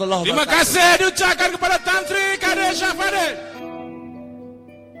warahmatullahi wabarakatuh. Terima kasih diucapkan kepada Tan Sri Kadir Shafadil.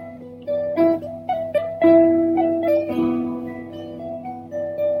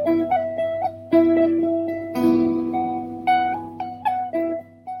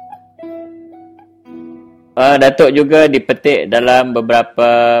 Datuk juga dipetik dalam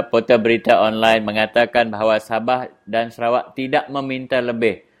beberapa portal berita online mengatakan bahawa Sabah dan Sarawak tidak meminta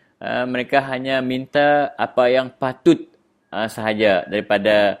lebih. Mereka hanya minta apa yang patut sahaja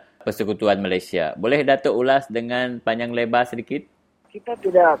daripada Persekutuan Malaysia. Boleh Datuk ulas dengan panjang lebar sedikit? Kita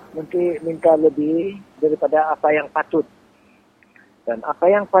tidak minta lebih daripada apa yang patut. Dan apa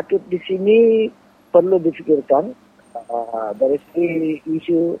yang patut di sini perlu difikirkan dari segi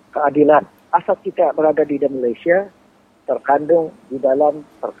isu keadilan. Asas kita berada di Malaysia terkandung di dalam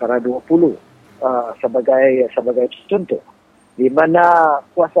perkara 20 sebagai contoh, di mana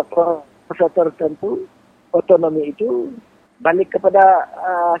kuasa tertentu otonomi itu balik kepada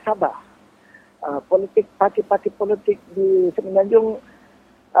Sabah. Parti-parti politik di Semenanjung,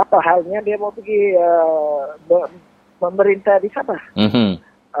 apa halnya dia mau pergi memerintah di Sabah.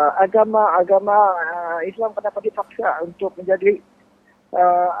 Agama Islam kenapa dipaksa untuk menjadi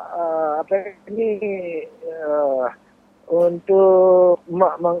untuk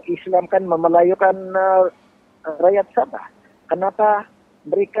mengislamkan, memelayukan rakyat Sabah. Kenapa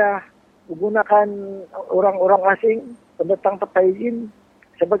mereka menggunakan orang-orang asing, pendatang tanpa izin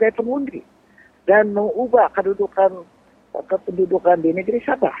sebagai pengundi dan mengubah kependudukan di negeri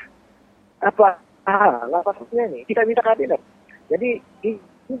Sabah? Apa lapasnya ini? Kita minta keadilan. Jadi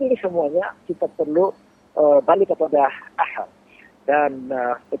ini semuanya kita perlu balik kepada asal. Dan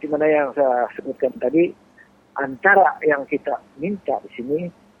seperti mana yang saya sebutkan tadi, antara yang kita minta di sini,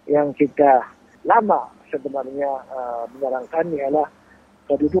 yang kita lama sebenarnya menyarankan ialah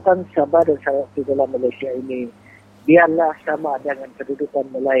kedudukan Sabah dan Sarawak di dalam Malaysia ini biarlah sama dengan kedudukan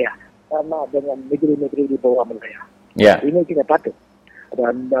Melaya, sama dengan negeri-negeri di bawah Melaya. Ya. Ini tidak patut.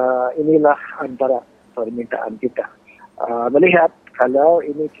 Dan inilah antara permintaan kita. Melihat kalau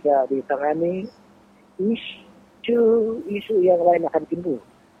ini tidak ditangani, isu yang lain akan timbul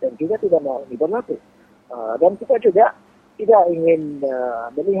dan kita tidak mau ini berlaku. Dan kita juga tidak ingin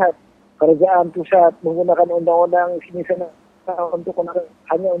melihat kerajaan pusat menggunakan undang-undang sini sana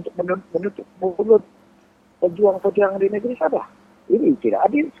hanya untuk menutup mulut pejuang-pejuang di negeri Sabah. Ini tidak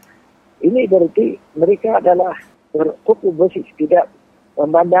adil. Ini berarti mereka adalah berkuku bersih, tidak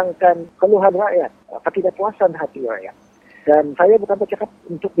memandangkan keluhan rakyat, ketidakpuasan hati rakyat. Dan saya bukan bercakap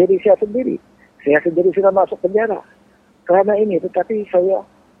untuk diri saya sendiri. Saya sendiri sudah masuk penjara kerana ini, tetapi saya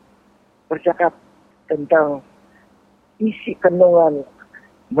bercakap tentang isi kandungan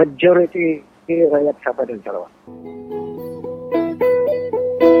majoriti rakyat Sabah dan Sarawak.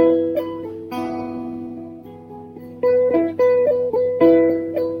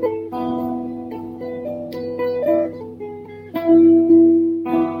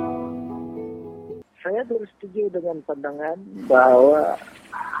 Saya bersetuju dengan pandangan bahawa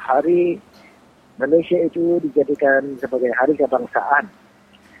Hari Malaysia itu dijadikan sebagai hari kebangsaan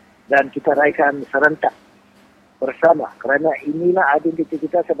dan kita raikan serentak bersama kerana inilah identiti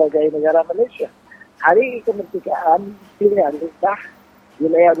kita sebagai negara Malaysia. Hari kemerdekaan pilihanlah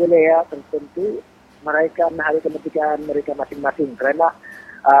wilayah-wilayah tertentu meraihkan hari kemerdekaan mereka masing-masing kerana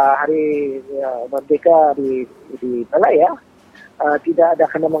hari merdeka di Malaya tidak ada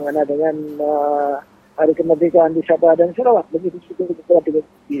kena-mengena dengan hari kemerdekaan di Sabah dan Sarawak. Begitu juga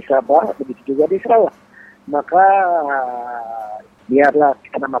di Sabah, begitu juga di Sarawak. Maka biarlah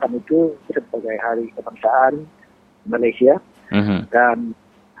kita namakan itu sebagai hari kebangsaan Malaysia dan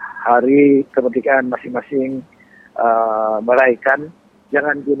hari kemerdekaan masing-masing meraihkan.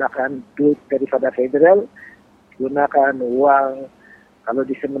 Jangan gunakan duit daripada federal, gunakan uang, kalau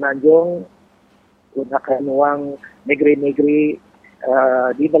di Semenanjung gunakan uang negeri-negeri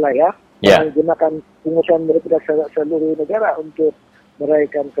di Malaya. Yang gunakan pungutan daripada seluruh negara untuk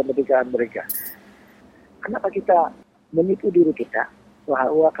meraihkan kemerdekaan mereka. Kenapa kita menipu diri kita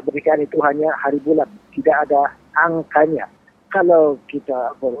bahawa kemerdekaan itu hanya hari bulan, tidak ada angkanya. Kalau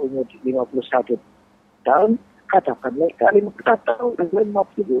kita berumur 51 tahun, katakanlah 50 tahun,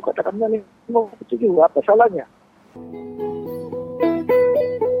 57, katakanlah 57, apa salahnya?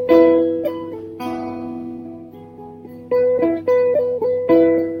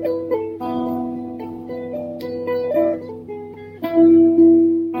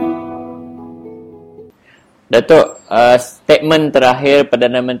 Datuk, statement terakhir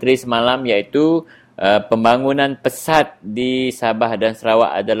Perdana Menteri semalam iaitu pembangunan pesat di Sabah dan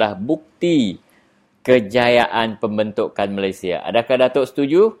Sarawak adalah bukti kejayaan pembentukan Malaysia. Adakah Datuk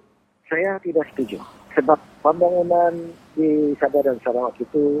setuju? Saya tidak setuju. Sebab pembangunan di Sabah dan Sarawak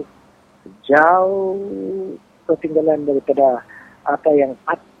itu jauh ketinggalan daripada apa yang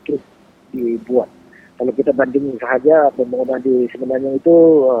patut dibuat. Kalau kita bandingkan sahaja pembangunan di Semenanjung itu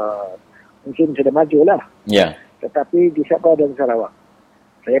mungkin sudah maju lah. Ya. Tetapi di Sabah dan Sarawak,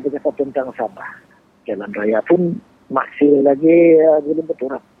 saya bercakap tentang Sabah. Jalan raya pun masih lagi belum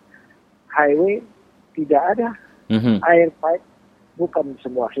berturap. Highway tidak ada. Air pipe bukan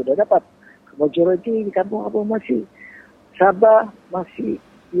semua sudah dapat. Majoriti di kampung apa masih. Sabah masih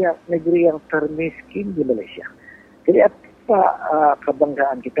negeri yang termiskin di Malaysia. Jadi apa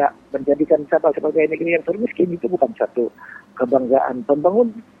kebanggaan kita menjadikan Sabah sebagai negeri yang termiskin itu bukan satu kebanggaan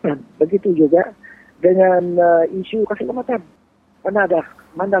pembangunan. Begitu juga dengan isu keselamatan.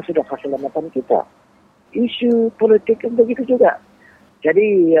 Mana sudah keselamatan kita? Isu politik begitu juga.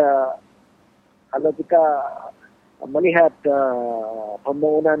 Jadi kalau kita melihat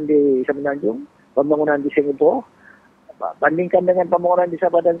pembangunan di Semenanjung, pembangunan di Singapura, bandingkan dengan pembangunan di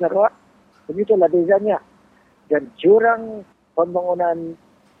Sabah dan Sarawak, begitulah bezanya. Dan jurang pembangunan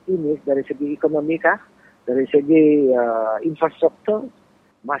ini dari segi ekonomi dari segi infrastruktur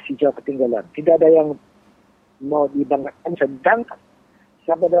masih jauh ketinggalan. Tidak ada yang mau dibanggakan, sedangkan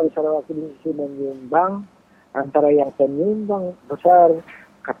Sabah dan Sarawak ini menyumbang antara yang penyumbang besar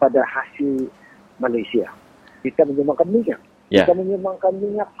kepada hasil Malaysia. Kita menyumbangkan minyak. Kita menyumbangkan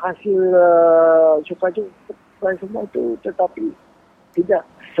minyak hasil cukai semua itu, tetapi tidak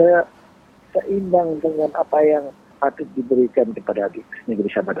seimbang dengan apa yang patut diberikan kepada negeri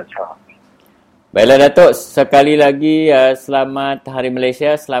Sabah dan Sarawak. Baiklah Datuk, sekali lagi selamat Hari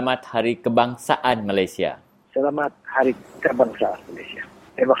Malaysia, selamat Hari Kebangsaan Malaysia. Selamat Hari Kebangsaan Malaysia.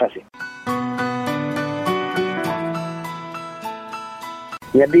 Terima kasih.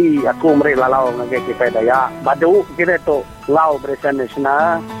 Jadi aku meri lalau ngagai kita daya. Badu kita tu lau beresan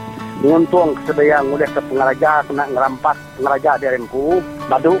nasional. Nguntung kesedaya ngulih ke pengaraja kena ngerampas pengaraja di remku.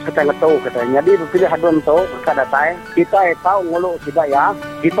 Badu kita ngetau katanya. Jadi pilih hadun tu kadatai. Kita tahu ngulu sedaya.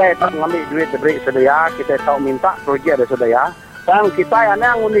 Kita tahu ngambil duit diberi sedaya. Kita tahu minta projek ada sedaya. Dan kita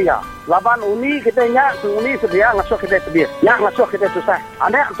yang uni ya. Laban uni kita nyak uni sedia ngasuh kita tebis. Nyak ngasuh kita susah.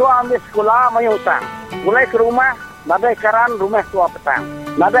 Anak tua ambil sekolah mayu utang. Mulai ke rumah, nadai karan rumah tua petang.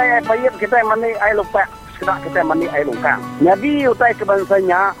 Nadai air payet kita mandi air lupa sedak kita mandi air longkang. Jadi utai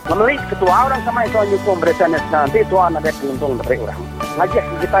kebangsanya memelik ketua orang sama itu nyukung berita nasional. Nanti tuan ada penuntung dari orang. Ngajak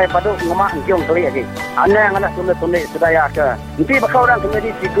kita pada ngemak ngiung kali lagi. Anda yang ada tunduk-tunduk sedaya ke. Nanti bakal orang kena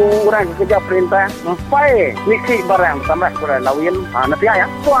di situ orang kerja perintah. Sampai misi barang sama kurang lawin. Nanti ya.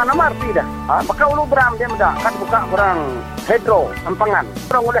 Tuan nama arti dah. Bakal ulu beram dia muda. Kan buka orang hidro, empangan.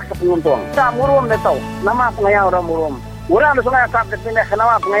 Orang udah ke penuntung. Tak murum dia tahu. Nama pengayah orang murum. Orang di Sungai Asap dipindah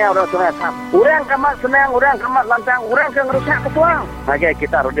kenapa pengayah orang Sungai Asap. Orang kamat senang, orang kamat lantang, orang yang ngerusak ketuang. Lagi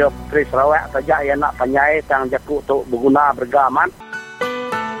kita Radio Free Sarawak saja yang nak panyai tang jaku untuk berguna bergaman.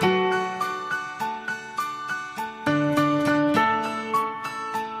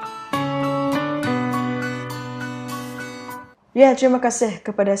 Ya, terima kasih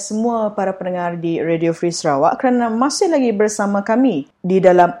kepada semua para pendengar di Radio Free Sarawak kerana masih lagi bersama kami di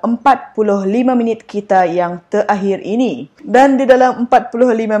dalam 45 minit kita yang terakhir ini. Dan di dalam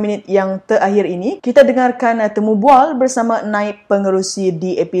 45 minit yang terakhir ini, kita dengarkan temu bual bersama Naib Pengerusi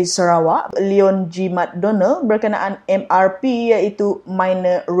DAP Sarawak, Leon G. McDonald berkenaan MRP iaitu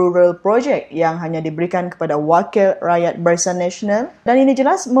Minor Rural Project yang hanya diberikan kepada Wakil Rakyat Barisan Nasional. Dan ini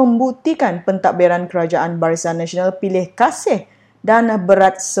jelas membuktikan pentadbiran Kerajaan Barisan Nasional pilih kasih dan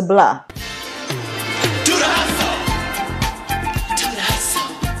berat sebelah.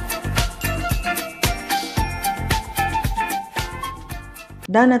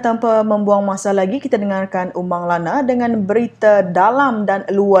 Dan tanpa membuang masa lagi, kita dengarkan Umang Lana dengan berita dalam dan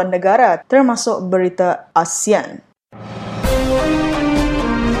luar negara, termasuk berita ASEAN.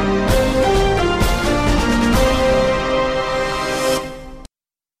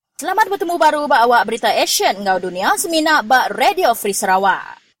 Selamat bertemu baru bak awak berita Asian ngau dunia semina bak Radio Free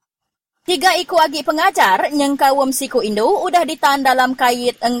Sarawak. 3 iku agi pengajar yang kawum siku Indo udah ditan dalam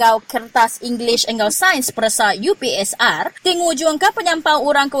kait engau kertas English engau Sains Persa UPSR tingujuang ke penyampau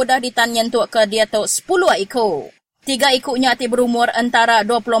orang ke udah ditan nyentuk ke dia tu 10 iku. 3 ikunya ti berumur antara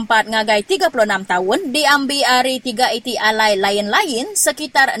 24 ngagai 36 tahun diambil hari 3 iti alai lain-lain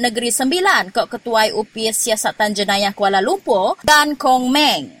sekitar Negeri Sembilan ke Ketuai UPS Siasatan Jenayah Kuala Lumpur dan Kong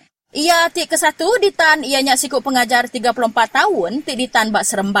Meng. Ia ti ke-1 ditan ianya siku pengajar 34 tahun ti ditan bak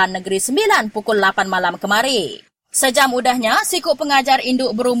Seremban Negeri Sembilan pukul 8 malam kemari. Sejam udahnya siku pengajar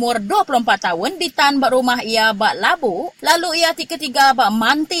induk berumur 24 tahun ditan bak rumah ia bak Labu, lalu ia ti ketiga bak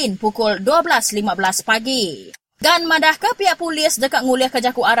Mantin pukul 12.15 pagi. Dan madah ke pihak polis dekat nguliah ke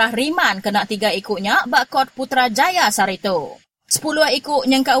jaku arah Riman kena 3 ikunya bak Kot Putrajaya Sarito. 10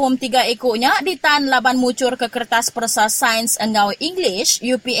 ikut yang kaum 3 ikutnya ditan laban mucur ke kertas persa Sains engau English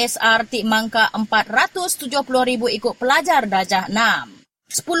UPSR ti mangka 470,000 ikut pelajar darjah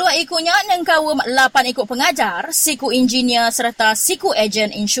 6. 10 ikutnya yang kaum 8 ikut pengajar, siku engineer serta siku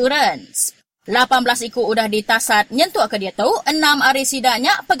ejen insurans. 18 ikut udah ditasat nyentuk ke dia tu, 6 hari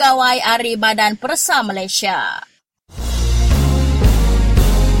sidaknya pegawai hari Badan Persa Malaysia.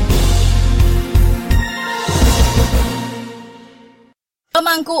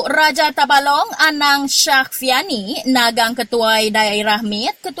 Pemangku Raja Tabalong Anang Syakhfiani, Nagang Ketuai Daerah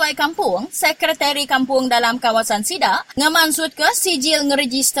MIT, Ketuai Kampung, Sekretari Kampung dalam kawasan Sida, ngamansut ke sijil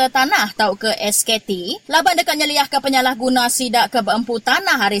ngeregister tanah tau ke SKT, laban dekat nyeliah ke penyalahguna Sida ke beempu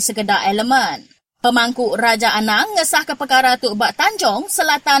tanah hari sekedar elemen. Pemangku Raja Anang ngesah ke perkara tu bak Tanjung,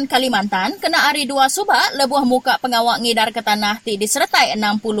 Selatan Kalimantan, kena hari 2 Subat lebuh muka pengawak ngidar ke tanah ti disertai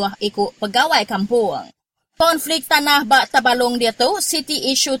 60 ikut pegawai kampung. Konflik tanah bak Tabalong dia tu, city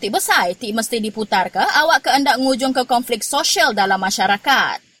issue ti besar ti mesti diputar ke, awak ke hendak ngujung ke konflik sosial dalam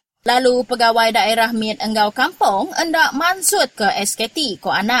masyarakat. Lalu pegawai daerah MIT engau kampung hendak mansut ke SKT ko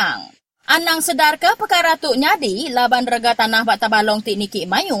Anang. Anang sedar ke perkara tu nyadi, laban rega tanah bak Tabalong ti Niki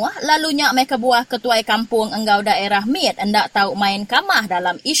Mayu, lalu nyak mereka buah ketuai kampung engau daerah MIT hendak tahu main kamah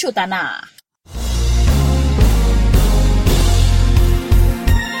dalam isu tanah.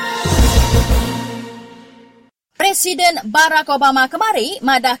 Presiden Barack Obama kemari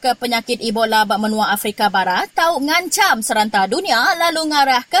madah ke penyakit Ebola bak menua Afrika Barat tahu ngancam seranta dunia lalu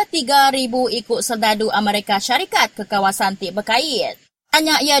ngarah ke 3,000 ikut serdadu Amerika Syarikat ke kawasan ti berkait.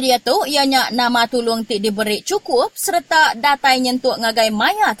 Tanya ia dia tu, ianya nama tolong ti diberi cukup serta datai nyentuk ngagai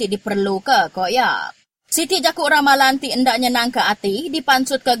maya ti diperlu ke koya. Siti Jakuk ramalan ti endak nyenang ke hati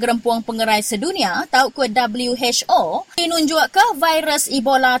dipansut ke gerempuang pengerai sedunia tau ke WHO dinunjuk ke virus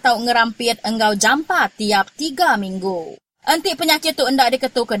Ebola tau ngerampit enggau jampat tiap 3 minggu. Anti penyakit tu endak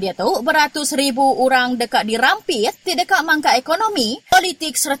diketuk ke dia tu beratus ribu orang dekat dirampit ti dekat mangka ekonomi,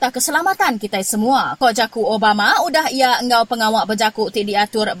 politik serta keselamatan kita semua. Ko Jakuk Obama udah ia enggau pengawak berjakuk ti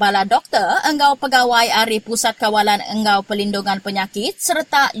diatur bala doktor, enggau pegawai ari Pusat Kawalan Enggau Pelindungan Penyakit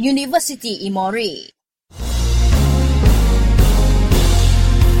serta University Emory.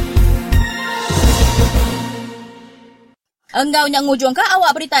 Enggau nyak ngujung ka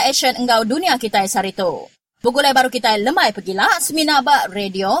awak berita action enggau dunia kita sarito. Bugulai baru kita lemai pergilah semina ba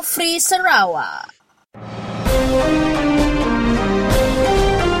Radio Free Sarawak.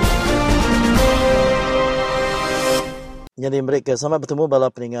 Jadi mereka sama bertemu bala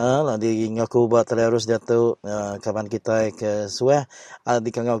peninggal di ngaku buat terus jatuh kawan kita ke Sueh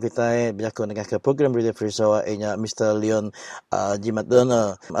di kangau kita berjakun dengan ke program Radio Free Sarawak nya Mr. Leon Jimat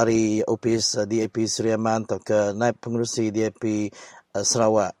Dona dari ofis DAP Suriaman atau ke naib pengurusi DAP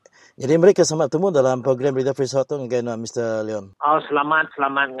Sarawak. Jadi mereka sama bertemu dalam program Radio Free Sarawak tu dengan Mr. Leon. Oh, selamat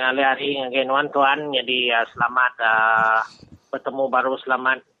ngali hari dengan tuan. Jadi selamat bertemu baru,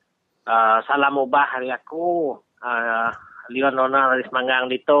 selamat salam ubah hari aku. Leon Nona dari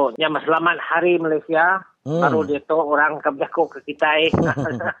Semanggang dito. Nya selamat hari Malaysia. Baru dito orang kabjako ke kita.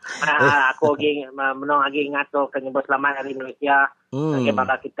 Aku lagi menong lagi ingat to kanyebut selamat hari Malaysia. Lagi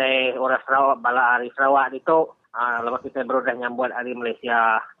baka kita orang Sarawak bala hari Sarawak dito. Lepas kita baru dah nyambut hari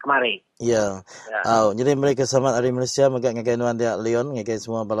Malaysia kemarin. Ya. Jadi mereka selamat hari Malaysia megak ngagain dia Leon ngagain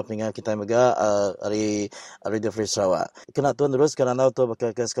semua bala peninggal kita megak hari Radio Free Sarawak. Kena tuan terus kerana tu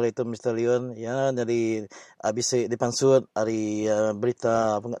bakal ke sekali itu Mr. Leon ya jadi bisa dipansut hari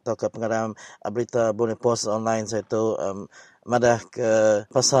berita atau ke pengarang berita Bonnie Post online saya tu madah ke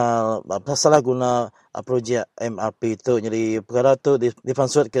pasal guna projek MRP tu. Jadi perkara tu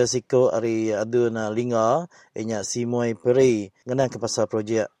dipansut ke siko hari adun linga inya Simoy Peri ngena ke pasal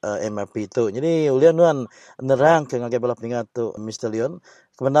projek MRP tu. Jadi ulian nuan nerang ke ngagai bala peninggal tu Mr. Leon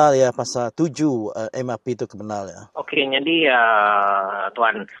kebenar ya pasal 7 MRP tu kebenar ya. Okey, jadi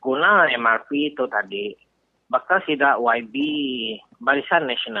tuan guna MRP tu tadi bakal sida YB Barisan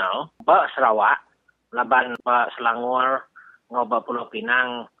Nasional ba Sarawak laban ba Selangor ngoba Pulau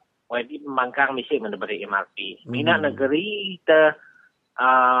Pinang YB Pembangkang misi memberi MRP. Mina negeri te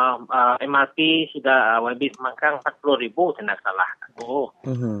MRP sudah YB Pembangkang 40,000 tidak salah.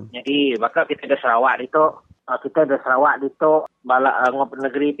 Jadi bakal kita ada Sarawak itu bala ngop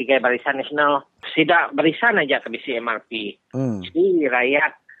negeri pigai Barisan Nasional sida barisan aja ke bisi MRP. Jadi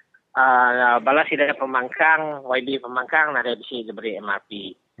rakyat bala sida Pembangkang YB Pembangkang ada bisi diberi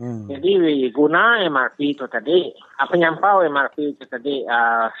MRP. Jadi guna MRP itu tadi penyampau MRP itu tadi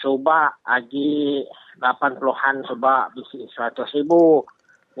subak agi 80-an subak bisi 100,000.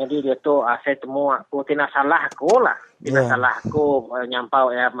 Jadi dia tu saya temu aku tidak salah aku lah. Tidak salah aku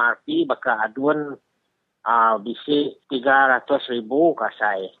nyampau MRP bakal aduan bisi 300,000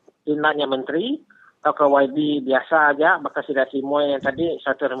 kasai. Tindaknya menteri atau ke YB biasa aja bakal sudah Simoy yang tadi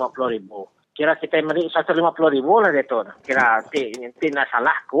 150,000. Kira kita beri 150,000 lah dia tu. Kira tidak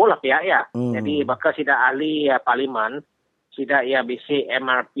salah aku lah pihak ya. Jadi bakal sudah ahli parlimen sudah ya bisi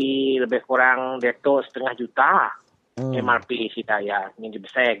MRP lebih kurang dia tu 500,000 juta. MRP sudah ya ini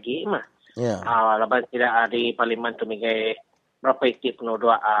besar lagi mah. Lepas tidak di parlimen tu migai berapa ikut penuh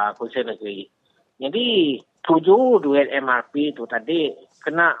dua kursi negeri. Jadi 7 duit MRP tu tadi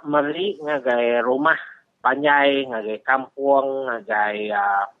kena meri ngagai rumah panjai, ngagai kampung, ngagai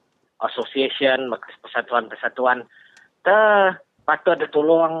association, persatuan-persatuan. Patut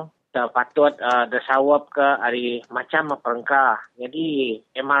ditolong, patut disawab ke hari macam perengkah. Jadi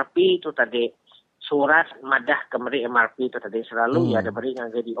MRP tu tadi surat madah ke meri MRP tu tadi selalu ya ada beri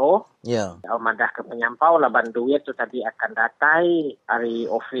ngagai DO. Madah ke penyampau laban duit tu tadi akan datai hari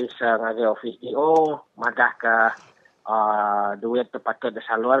office ngagai office DO, madah ke duit tu patut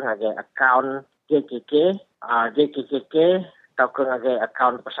disalur ngagai akaun JKK atau ke ngagai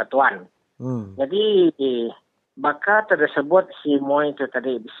akaun persatuan. Jadi bakal tersebut Simoy itu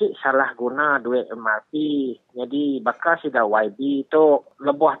tadi bisi salah guna duit MRP. Jadi bakal sudah YB itu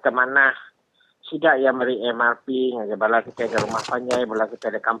lebuh temanah sudah ya meri MRP ngagai bala kita ada rumah panjai, bala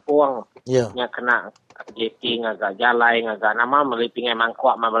kita ada kampung. Nya kena JT ngaga jalai ngaga nama meri pingai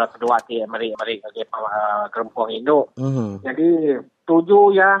mangkuak bala kedua ti meri ngagai gerempong induk. Jadi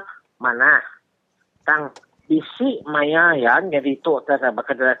 7 ya mana tang bisi maya ya jadi tu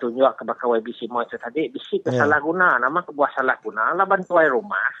bakal dah tunjuk ke bakal YB Simoy itu tadi bisi kesalah guna nama kebuah salah guna laban tuai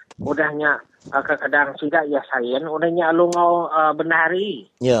rumah udahnya kadang sudah ya sayen udahnya alungau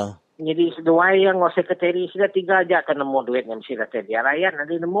benari. Jadi sedua yang sekretari sudah 3 aja kan nemu duit yang mesti kata dia rakyat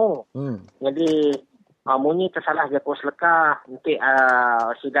nanti nemu. Jadi munyi tersalah je pos lekah nanti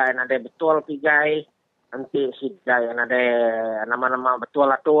sudah yang ada betul pigai nanti sudah yang ada nama-nama betul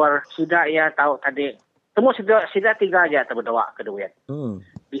atur sudah ya tahu tadi temu sudah 3 aja terberdoa ke duit.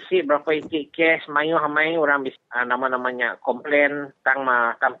 Bisi berapa ikut kes mayu hamai orang bisa nama-namanya komplain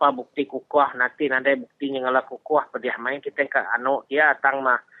tanpa bukti kukuh nanti ada buktinya ngalah kukuh pediah main kita ke anu dia tang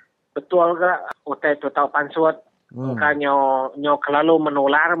mah betul ke utai tu tahu pansut Maka nyo kelalu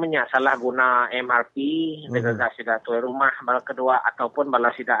menular salah guna MRP dengan sida tuai rumah bala kedua ataupun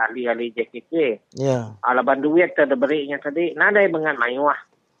bala sida ahli-ahli JKK. Alaban duit berinya tadi nadai dengan mayuah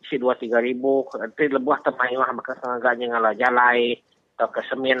si 2-3 ribu nanti lebuh temayuah maka senaganya ngalah jalai atau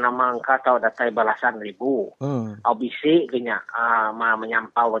kesemin nama angka atau datai balasan ribu. Au bisi genya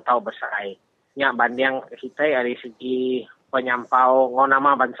menyampau atau bersai. Nya banding kita dari segi penyampau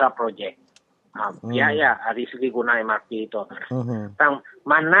ngonama bangsa projek. Ya dari segi guna MRP itu. Tang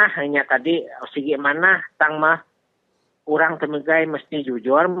mana hanya tadi segi mana tang mah orang temegai mesti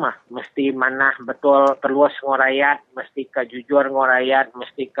jujur mah, mesti mana betul terluas ngorayat, mesti ka jujur ngorayat,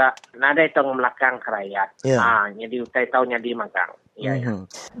 mesti ka nada itu ngelakang kerayat. Jadi utai tahu nyadi makang.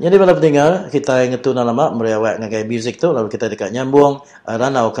 Jadi pada pendengar kita yang ngetuna lama meriawak ngagai music tu lalu kita dekat nyambung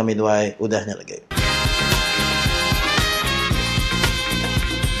ranau kami duai udahnya lagi.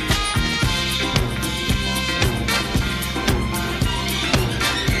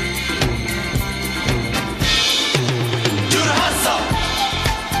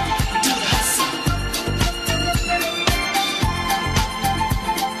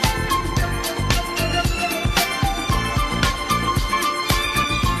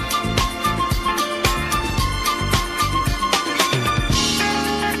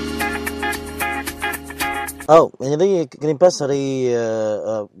 Jadi kenimpas hari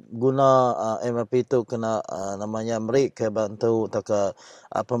guna MRP itu kena namanya mereka bantu atau ke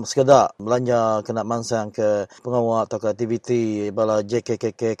apa sekedar belanja kena mansang ke pengawal atau ke aktiviti bala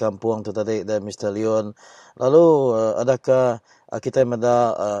JKKK kampung tu tadi dan Mr. Leon. Lalu adakah kita ada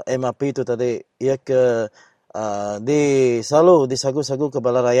MRP itu tadi ia ke selalu disagu-sagu ke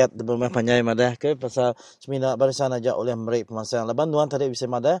bala rakyat di bawah panjai madah ke pasal semina barisan aja oleh mereka pemansang laban nuan tadi bisa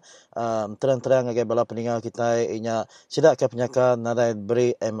madah terang-terang agai bala peninggal kita inya sidak ke penyakan nada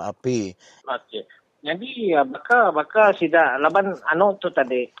beri MRP. Okey. Jadi baka sidak laban anu tu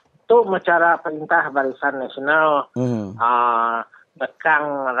tadi tu macara perintah barisan nasional ngekang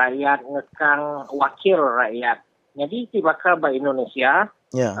rakyat, ngekang wakil rakyat. Jadi tibaka ba Indonesia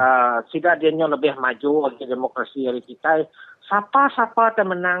sidak dia lebih maju bagi demokrasi dari kita. Siapa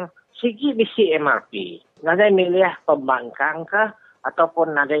temenang segi bisi MRP. Nadai milih pembangkang kah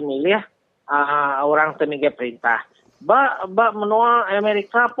ataupun nadai milih orang tenaga perintah. Ba menua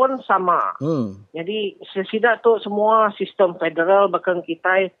Amerika pun sama. Jadi sidak tu semua sistem federal bahkan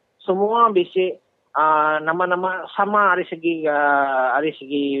kita semua bisi nama-nama sama dari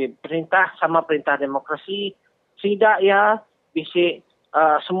segi perintah sama perintah demokrasi. Sidak bisi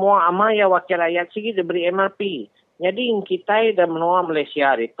semua ama wakil rakyat segi diberi MRP. Jadi kita dan menua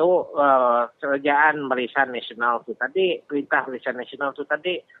Malaysia itu kerajaan Barisan Nasional tu tadi, perintah Barisan Nasional tu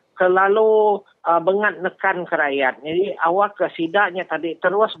tadi selalu bengat nekan ke rakyat. Jadi awak ke sidaknya tadi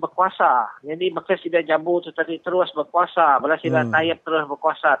terus berkuasa. Jadi bekas sidak Jabu tu tadi terus berkuasa. Bala sidak Tayyip terus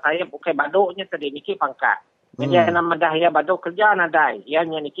berkuasa. Tayyip bukan baduknya tadi niki pangkat. Jadi nama dah ya baduk kerja nadai.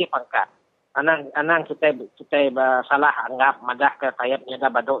 Ianya niki pangkat. Anang kita salah anggap madah ke Tayyipnya dah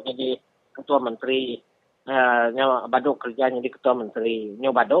baduk jadi ketua menteri. Baduk kerjanya di ketua menteri.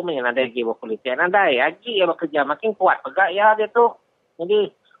 Nyo baduk menyenadai lagi berpolitik. Nadai lagi ya bekerja makin kuat pegak ya dia tu. Jadi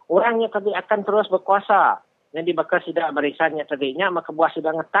orangnya tadi akan terus berkuasa. Jadi bakal sidak barisannya tadinya maka buah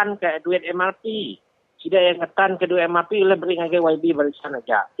sidak ngetan ke duit MRP. Sidak yang ngetan ke duit MRP oleh beri ngagai YB barisan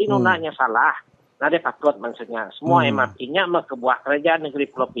aja. Ini naknya salah. Nada patut maksudnya. Semua MRP-nya ke buah kerajaan negeri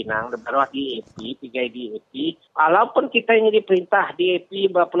Pulau Pinang, baru DAP, pigai DAP. Walaupun kita yang diperintah DAP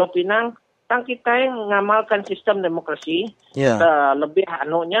Pulau Pinang, tang kita yang ngamalkan sistem demokrasi, lebih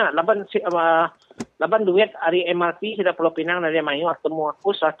anunya, laban duit hari MRP sudah Pulau Pinang dari mayu temu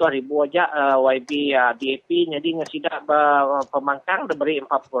aku 100,000 aja YB DAP, jadi ngesidak pemangkang diberi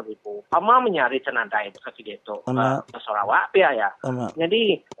 40,000. Pama menyari tenadai bekas itu Sarawak ya.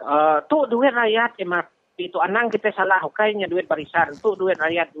 Jadi tu duit rakyat MRP itu anang kita salah hukainya duit barisan tu duit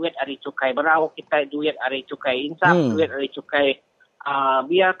rakyat duit hari cukai berau kita duit hari cukai insaf duit hari cukai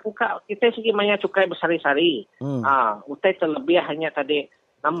biar kita segi maya cukai bersari-sari. Utai terlebih hanya tadi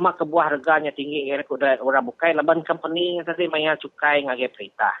nama kebuah harganya tinggi udah orang bukai laban company tadi maya cukai ngagai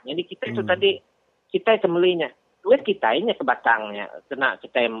perintah. Jadi kita itu tadi kita temelinya duit kita ini ke batangnya kena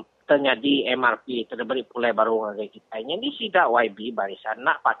kita terjadi MRP terberi pulai baru ngagai kita. Jadi sidak YB barisan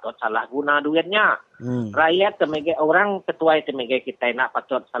nak patut salah guna duitnya. Rakyat temege orang ketua temege kita nak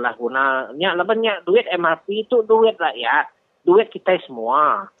patut salah gunanya labannya duit MRP itu duit rakyat. Duit kita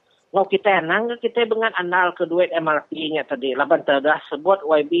semua. Mau kita nang kita dengan andal ke duit MRP-nya tadi. Laban terdah sebut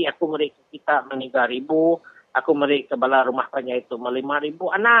YB aku beri kita 3,000, aku beri ke bala rumah panjang itu 5,000.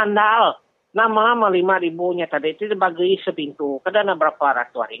 Andal. Nama 5,000-nya tadi itu dibagi sepintu. Kadang berapa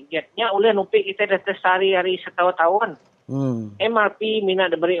ratus ringgit. Nya oleh numpik kita dah sehari-hari setahun-tahun. MRP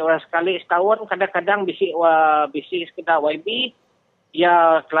minat diberi orang sekali setahun. Kadang-kadang bisik sekedar YB.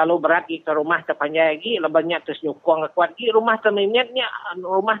 Ya terlalu berat ke rumah terpanjang lagi. Lebihnya tersenyukung kuat lagi. Rumah terminatnya,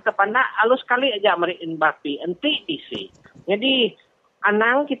 rumah terpandak. Halus sekali aja beri MRP. Enti isi. Jadi,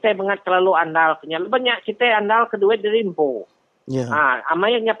 anang kita banget terlalu andal. Lebihnya kita andal kedua dari Rimpo.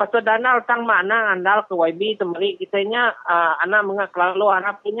 Amayanya patut danal tang mana andal ke YB temeri kitanya anak mengat lalu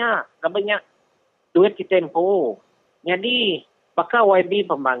harap punya banyak duit kita tempo. Jadi baka YB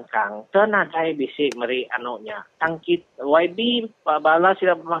pembangkang tenadai bisik meri anunya tangkit YB bala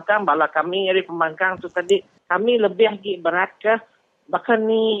sila pembangkang bala kami dari pembangkang tu tadi kami lebih lagi berat ke baka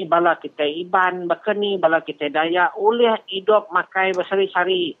ni bala kita Iban baka ni bala kita Dayak oleh hidup makai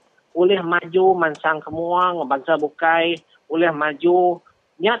bersari-sari oleh maju mansang kemuang bangsa bukai oleh maju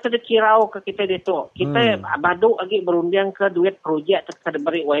nya terkirau ke kita itu kita baduk lagi berundang ke duit projek terkait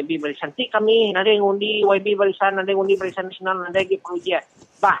beri YB barisan ti kami ada ngundi YB barisan ada ngundi barisan nasional ada lagi projek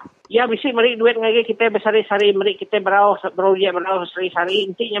bah ya bisi meri duit ngagi kita besari-sari meri kita berau projek berau sari-sari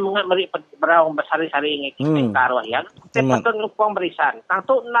intinya mengat meri berau besari-sari ngagi kita karuah ya kita patut ngupang barisan tang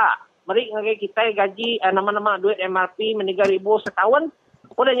tu nak meri ngagi kita gaji nama-nama duit MRP $3,000 setahun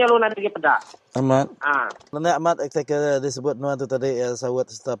udah nyalur nanti ke pedak. Amat. Nana amat kita disebut nuan tu tadi sawat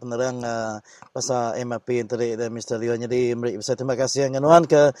serta penerang pasal MRP yang tadi Mr. Leon. Jadi saya terima kasih dengan nuan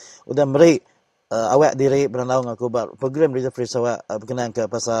ke udah beri awak diri berandau ngaku buat program Radio Free Sarawak berkenaan ke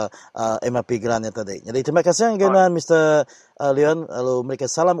pasal MRP grant yang tadi. Jadi terima kasih dengan nuan Mr. Leon. Lalu mereka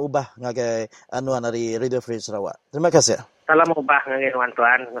salam ubah ngagai nuan dari Radio Free Sarawak. Terima kasih. Salam ubah ngagai nuan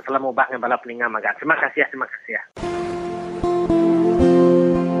tuan. Salam ubah ngagai bala peningan magat. Terima kasih.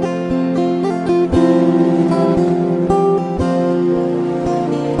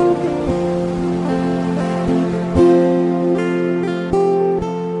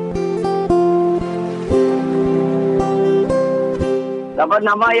 Lawan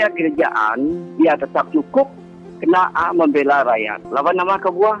nama ya kerajaan, dia tetap cukup kena membela rakyat. Lawan nama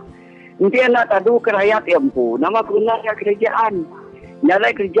kebuah, nanti nak tadu ke rakyat empu. Nama guna ya kerajaan.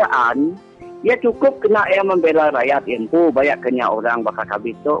 Nyalai kerajaan, dia cukup kena yang membela rakyat empu. Banyak kena orang bakal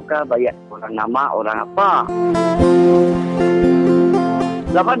kabitok ke, banyak orang nama, orang apa.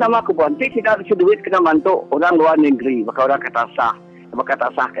 Lawan nama kebuah, nanti tidak ada duit kena mantuk orang luar negeri. Bakal orang kata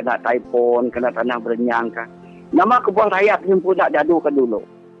sah kena taipon, kena tanah berenyang ke. Nama kebuah rakyat pun nak jadukan dulu.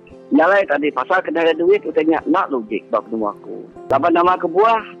 Nyalai tadi pasal kena ada duit, utanya nak logik bab rumah aku. Laban nama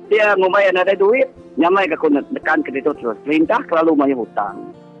kebuah, dia ngumayan ada duit, nyamai ke aku tekan ke itu terus. Perintah terlalu banyak hutang.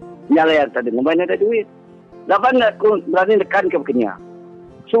 Nyalai tadi ngumayan ada duit. Laban aku berani tekan ke begini.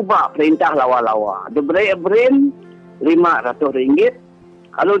 Subak perintah lawa-lawa. Diberi brain RM500.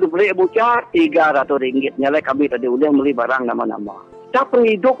 Kalau diberi bucar RM300. Nyalai kami tadi udah beli barang nama-nama. Tak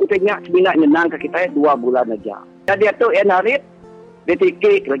penghidup utanya sebenarnya nyenang ke kita 2 bulan aja. Jadi itu enarit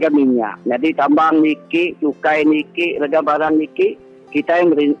detikik harga minyak. Jadi tambang niki, cukai niki, harga barang niki, kita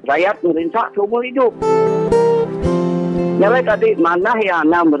yang rakyat merinsak seumur hidup. Nyalai tadi mana yang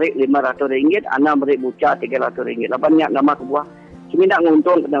anak beri RM500, anak beri buca RM300. Banyak nama kebuah. Sebenarnya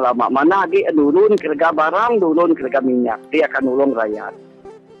nguntung kena lama. Mana lagi turun ke harga barang, turun ke harga minyak. Dia akan nolong rakyat.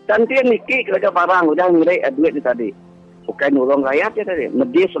 Nanti niki ke harga barang, udah beri duit tadi. Bukan nolong rakyat ya tadi.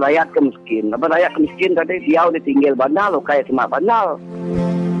 Medis rakyat ke miskin. Lepas rakyat ke miskin tadi, dia ditinggal bandal, kaya semak bandal.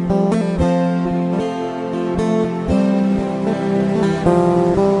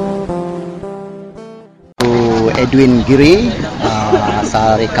 Edwin Giri,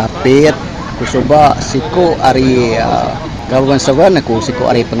 sari kapit, aku coba siku hari gabungan sogan, aku siku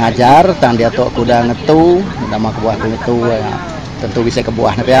hari pengajar, tang dia tu aku dah ngetu, nama kebuah aku ngetu, tentu bisa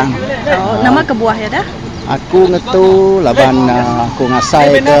kebuah nanti yang. Oh, nama kebuah ya dah? Aku ngetu laban aku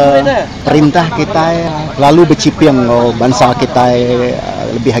ngasai ke perintah kita lalu bercipiang bangsa kita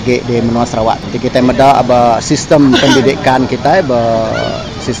lebih lagi di menua Sarawak. Jadi kita meda aba sistem pendidikan kita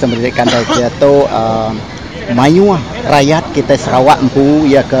sistem pendidikan kita tu mayu rakyat kita Sarawak empu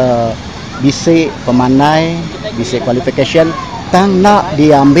ya ke bisi pemandai, bisi qualification tang nak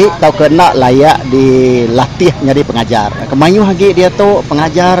diambil atau kena layak dilatih jadi pengajar. Kemayu lagi dia tu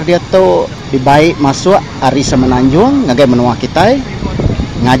pengajar dia tu dibaik masuk hari Semenanjung ngagai menua kita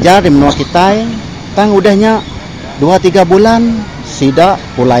ngajar di menua kita tang udahnya 2-3 bulan sidak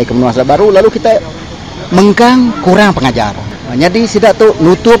pulai ke menua baru lalu kita mengkang kurang pengajar. Jadi sidak tu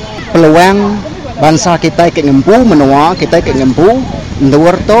nutup peluang bangsa kita ke ngempu menua kita ke ngempu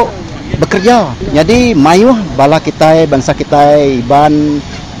ndawar tu bekerja. Jadi mayuh bala kita bangsa kita Iban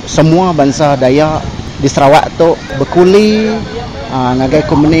semua bangsa Dayak di Sarawak tu berkuli ngagai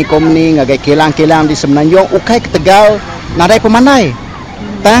komuni ngagai kilang-kilang di Semenanjung ukai ke Tegal nadai pemandai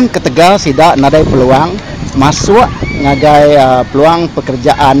tang ke Tegal sidak nadai peluang masuk ngagai peluang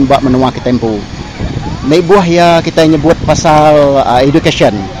pekerjaan buat menua kita tempu. Mai buah ya kita nyebut pasal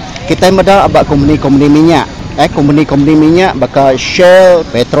education. Kita meda abak komuni minyak. Komuni minyak bakal Shell,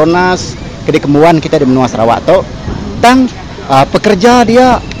 Petronas, kedai kemuan kita di menua Sarawak tu. Tang pekerja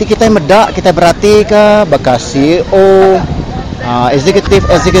dia kita meda kita berarti ke bakal CEO,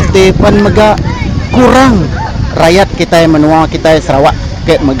 eksekutif pan mega kurang rakyat kita menua kita Sarawak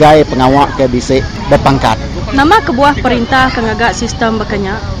ke megai pengawak ke bisik berpangkat. Nama kebuah perintah kengagak sistem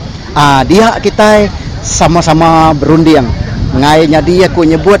bekanya? Dia kita sama-sama berunding. Ngainya dia aku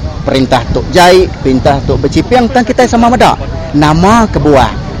nyebut perintah Tok Jai, perintah Tok Becipiang tang kita sama meda. Nama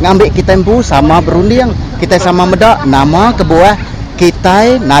kebuah ngambil kita empu sama berunding, kita sama meda nama kebuah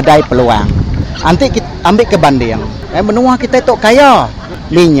kita nadai peluang. Nanti kita ambil ke banding. Benua kita tok kaya.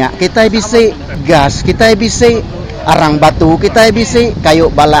 Minyak kita bisik, gas kita bisik, arang batu kita bisik, kayu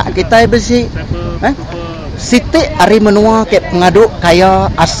balak kita bisik. Siti hari menua ke pengaduk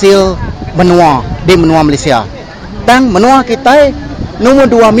kaya hasil menua di menua Malaysia. Tang menua kita nombor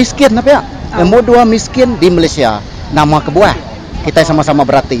 2 miskin apa ya? Nombor 2 miskin di Malaysia. Nama kebuah kita sama-sama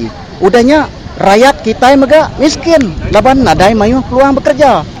berarti. Udahnya rakyat kita mega miskin. Laban nadai mayu peluang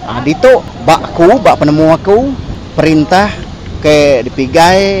bekerja. Dito bak penemu aku perintah ke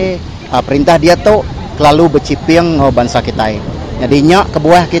dipigai perintah dia tu lalu bercipiang bangsa kita. Jadinya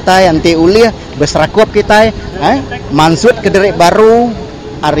kebuah kita nanti uliah berserakup kita mansut ke Derik Baru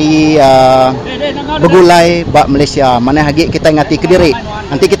hari bergulai bak Malaysia. Mana hagi kita ngati ke Derik.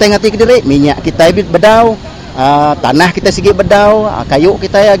 Nanti kita ngati ke Derik minyak kita bedau, tanah kita segi bedau, kayu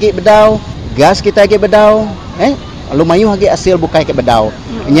kita hagi bedau, gas kita hagi bedau. Lalu mayu hagi hasil bukai ke bedau.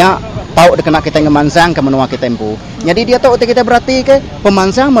 Nya tahu dah kena kita ngemansang ke menua kita empu. Jadi dia tahu kita berarti ke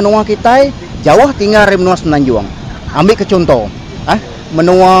pemansang menua kita jauh tinggal dari menua Semenanjung. Ambil ke contoh,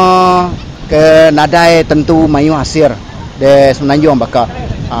 menua ke nadai tentu mayu hasil de Semenanjung bakal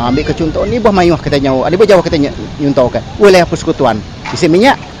ambil ke contoh ni bah mayu kita nyawa. Ada jauh kita nyuntau ke. Wilayah persekutuan. Bisi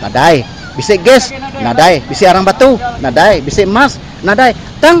minyak nadai, bisi gas nadai, bisi arang batu nadai, bisi emas nadai.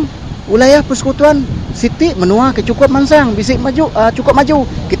 Tang wilayah persekutuan Siti menua ke cukup mansang, bisik maju, cukup maju.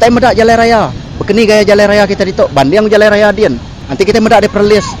 Kita medak jalan raya. Bekeni gaya jalan raya kita ditok banding jalan raya Dian. Nanti kita medak di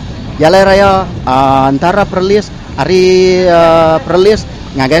Perlis. Jalan raya antara Perlis hari Perlis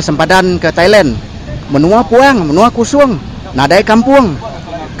ngagai sempadan ke Thailand. Menua puang, menua kusung. Nadai kampung.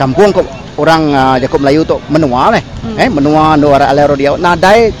 Kampung kok orang Jakob Melayu tu menua leh. Menua Nuara Alero dia.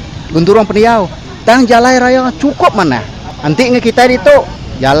 Nadai gunturong peniau. Tang jalan raya cukup mana? Nanti kita ditok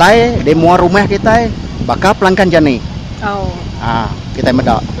jalai di muar rumah kita bakal pelangkan jani. Kita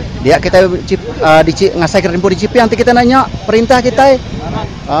medak. Dia kita ngasai kerimpu di Cipi nanti kita nanya perintah kita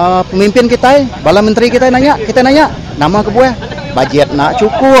pemimpin kita, bala menteri kita nanya nama kebuah bajet nak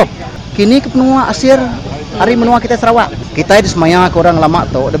cukup. Kini kepenua asir hari menua kita Sarawak. Kita di semaya kurang lama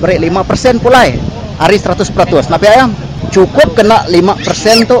tu dah beri 5% pulai. Hari 100%. Napi ayam cukup kena 5%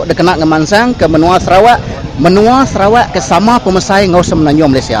 tu dah kena ngemansang ke menua Sarawak. Menua Sarawak kesama pemesai ngau Semenanjung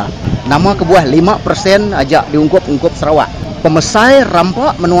Malaysia. Nama kebuah 5% ajak diungkup Sarawak. Pemesai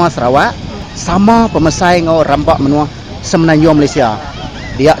rampak menua Sarawak sama pemesai ngau rampak menua Semenanjung Malaysia.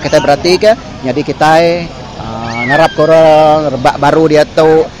 Dia kita berarti ke jadi kita ngarap korang rebak baru dia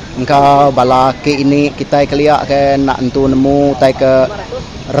tu engkau bala ke ini kita keliak ke nak entu nemu tai ke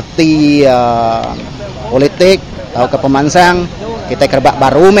reti politik atau ke pemansang kita kerbak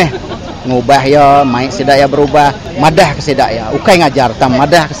baru meh ngubah ya mai sedak ya berubah madah ke sedak ya ukai ngajar tam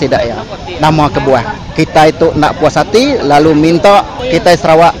madah ke sedak ya nama kebuah kita itu nak puas hati lalu minta kita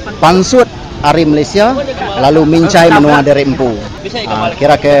Sarawak pansut hari Malaysia lalu mincai menua dari empu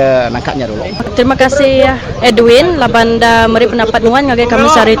kira ke nangkapnya dulu. Terima kasih Edwin labanda meri pendapat nuan ngagai kami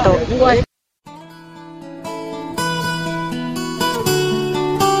sarito.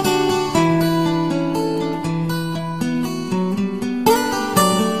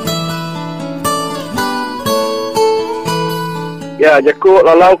 Ya, jaku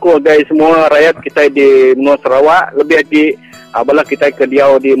lalau ko dari semua rakyat kita di menua Sarawak lebih lagi bala kita ke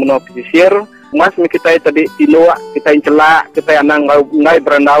diau di menua pesisir mas kita tadi tiluak kita celak kita anang ngai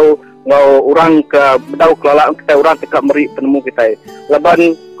berandau ngau orang ke bedau kelala kita orang tekak meri penemu kita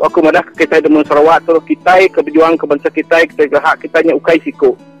laban aku madah kita di menua Sarawak tu kita ke berjuang ke bangsa kita hak kita nya ukai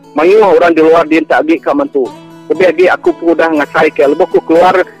siku mayu orang di luar dia tak agi ka mantu lebih lagi aku pun dah ngasai ke lebih aku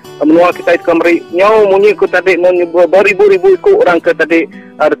keluar menua kita ke meri nyau munyi ku tadi beribu-ribu ku orang ke tadi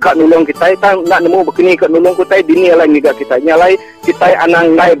dekat nulung kita nak nemu begini kat nulung ku tadi dini lain juga kita nyalai kita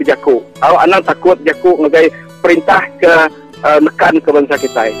anang nai berjaku anang takut jaku ngagai perintah ke nekan ke bangsa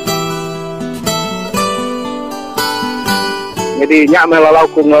kita. Jadi nyak melalau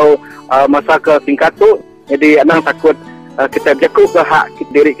ku ngau masa ke tingkat tu jadi anang takut kita berjaku ke hak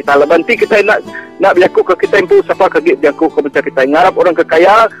diri kita lebanti kita nak berjaku ke kita impu siapa ke berjaku ke bangsa kita ngarap orang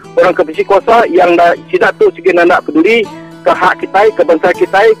kekaya orang ke besi kuasa yang tidak tu segi nak peduli ke hak kita ke bangsa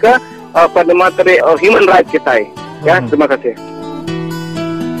kita ke pada materi human right kita ya. Terima kasih.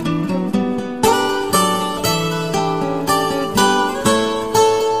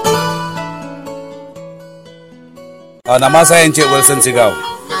 Nama saya Encik Wilson Sigau.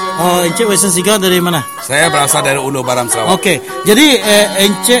 Encik Wilson Sigau dari mana? Saya berasal dari Ulu Baram, Sarawak. Okey, jadi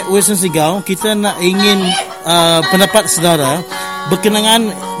Encik Wilson Sigau, kita nak ingin pendapat saudara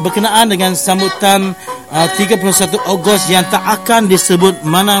berkenaan dengan sambutan 31 Ogos yang tak akan disebut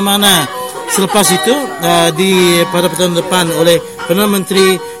mana-mana. Selepas itu pada tahun depan oleh Perdana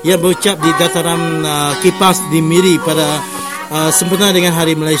Menteri yang berucap di dataran Kipas di Miri pada sempena dengan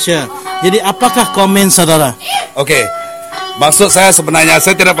Hari Malaysia. Jadi apakah komen saudara? Okey. Maksud saya sebenarnya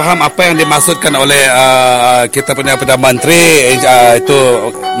saya tidak faham apa yang dimaksudkan oleh kita punya Perdana Menteri itu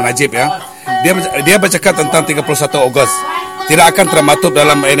Najib ya. Dia bercakap tentang 31 Ogos. Tidak akan termaktub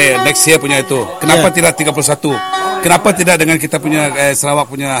dalam ini next year punya itu. Kenapa tidak 31? Kenapa tidak dengan kita punya Sarawak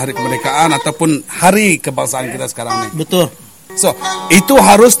punya Hari Kemerdekaan ataupun Hari Kebangsaan kita sekarang ni? Betul. So, itu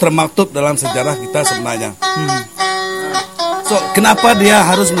harus termaktub dalam sejarah kita sebenarnya. So, kenapa dia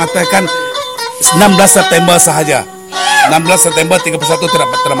harus mengatakan 16 September sahaja? 16 September 31 tidak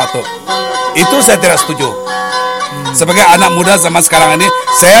termaktub. Itu saya tidak setuju. Sebagai anak muda zaman sekarang ini,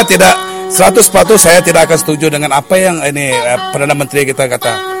 saya tidak 100% saya tidak akan setuju dengan apa yang ini Perdana Menteri kita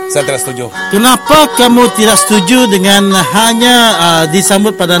kata. Saya tidak setuju. Kenapa kamu tidak setuju dengan hanya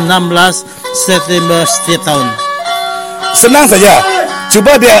disambut pada 16 September setiap tahun? Senang saja.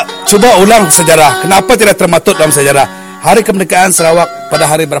 Cuba ulang sejarah. Kenapa tidak termaktub dalam sejarah? Hari Kemerdekaan Sarawak pada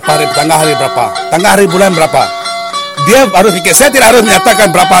hari berapa? Tanggal hari berapa? Tanggal hari bulan berapa? Dia harus fikir. Saya tidak harus menyatakan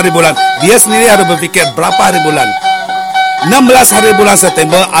berapa hari bulan. Dia sendiri harus berfikir berapa hari bulan. 16 hari bulan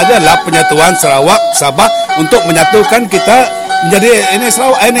September adalah penyatuan Sarawak Sabah untuk menyatukan kita menjadi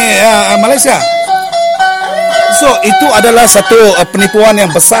Malaysia. So itu adalah satu penipuan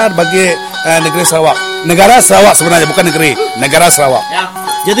yang besar bagi negeri Sarawak. Negara Sarawak sebenarnya, bukan negeri. Negara Sarawak.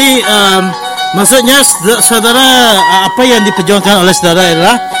 Jadi maksudnya saudara apa yang diperjuangkan oleh saudara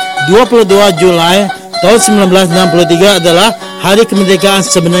adalah 22 Julai tahun 1963 adalah Hari Kemerdekaan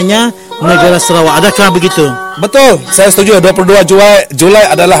sebenarnya negara Sarawak. Adakah begitu? Betul, saya setuju. 22 Julai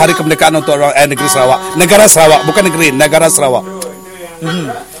adalah Hari Kemerdekaan untuk negeri Sarawak. Negara Sarawak, bukan negeri, negara Sarawak.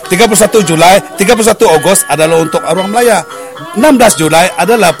 31 Ogos adalah untuk orang Melayu. 16 Julai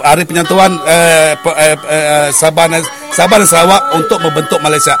adalah hari penyatuan Sabah dan Sarawak untuk membentuk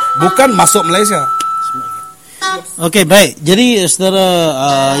Malaysia, bukan masuk Malaysia. Okey, baik. Jadi saudara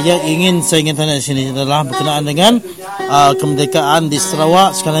yang saya ingin tanya di sini adalah berkenaan dengan kemerdekaan di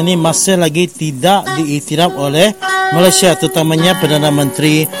Sarawak sekarang ini masih lagi tidak diiktiraf oleh Malaysia, terutamanya Perdana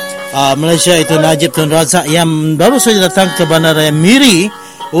Menteri Malaysia itu Najib Tun Razak yang baru saja datang ke Bandaraya Miri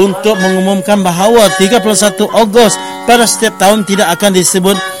untuk mengumumkan bahawa 31 Ogos pada setiap tahun tidak akan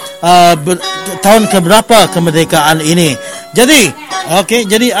disebut tahun keberapa kemerdekaan ini. Jadi,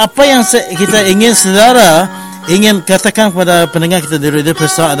 jadi apa yang kita ingin saudara ingin katakan kepada pendengar kita di Radio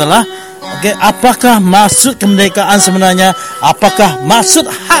Free adalah apakah maksud kemerdekaan sebenarnya, apakah maksud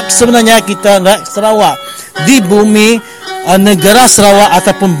hak sebenarnya kita rakyat Sarawak di bumi negara Sarawak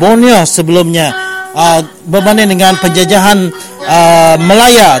ataupun Borneo sebelumnya berbanding dengan penjajahan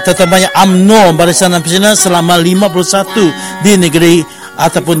Melaya terutamanya UMNO Barisan Nasional selama 51 di negeri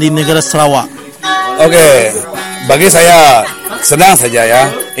ataupun di negara Sarawak. Okey, bagi saya senang saja ya.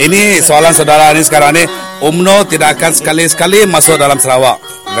 Ini soalan saudara ini sekarang ni, UMNO tidak akan sekali-sekali masuk dalam Sarawak.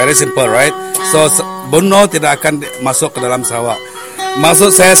 Very simple, right? So UMNO tidak akan masuk ke dalam Sarawak.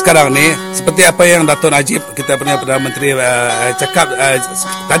 Maksud saya sekarang ni seperti apa yang Dato' Najib, kita punya Perdana Menteri cakap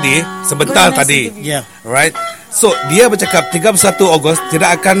sebentar tadi. Right? So dia bercakap 31 Ogos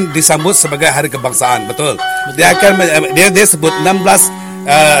tidak akan disambut sebagai Hari Kebangsaan, betul? Dia sebut 16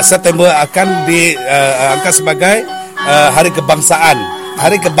 September akan diangkat sebagai Hari Kebangsaan.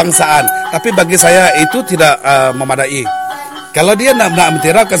 Hari Kebangsaan. Tapi bagi saya itu tidak memadai. Kalau dia nak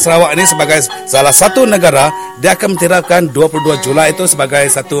mentirafkan Sarawak ini sebagai salah satu negara, dia akan mentirafkan 22 Julai itu sebagai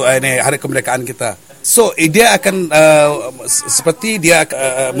satu hari kemerdekaan kita. So dia akan seperti dia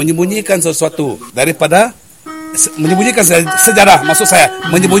menyembunyikan sesuatu daripada menyembunyikan sejarah. Maksud saya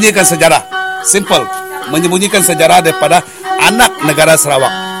menyembunyikan sejarah. Simple. Menyembunyikan sejarah daripada anak negara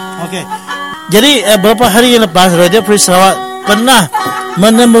Sarawak. Okey. Jadi beberapa hari yang lepas Radio Free Sarawak pernah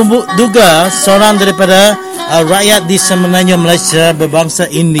menduga seorang daripada rakyat di Semenanjung Malaysia berbangsa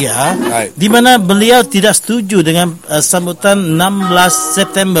India, di mana beliau tidak setuju dengan sambutan 16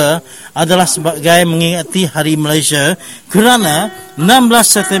 September adalah sebagai mengingati Hari Malaysia, kerana 16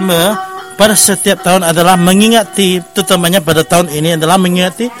 September pada setiap tahun adalah mengingati, terutamanya pada tahun ini adalah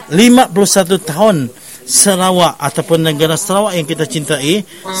mengingati 51 tahun Sarawak ataupun negara Sarawak yang kita cintai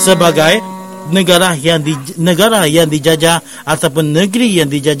sebagai negara yang dijajah ataupun negeri yang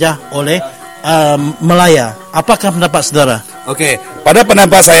dijajah oleh Melaya. Apakah pendapat saudara? Okey, pada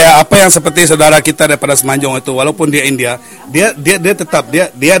pendapat saya, apa yang seperti saudara kita daripada Semenanjung itu, walaupun dia India, dia tetap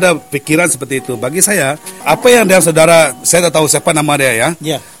dia ada pikiran seperti itu. Bagi saya, apa yang dia saudara, saya tak tahu siapa nama dia ya.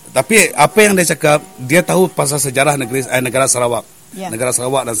 Ya. Tapi apa yang dia cakap, dia tahu pasal sejarah negara Sarawak. Ya. Negara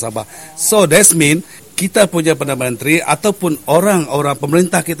Sarawak dan Sabah. So that's mean kita punya Perdana Menteri ataupun orang-orang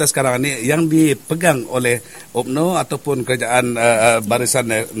pemerintah kita sekarang ni yang dipegang oleh UMNO ataupun kerajaan Barisan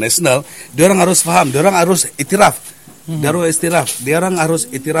Nasional, diorang harus faham, diorang harus iktiraf. Diorang harus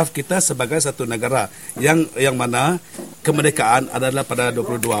iktiraf kita sebagai satu negara yang mana kemerdekaan adalah pada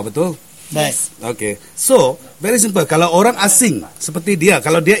 22, betul? Baik. Okay. So, very simple. Kalau orang asing seperti dia,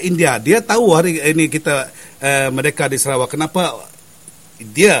 kalau dia India, dia tahu hari ini kita merdeka di Sarawak. Kenapa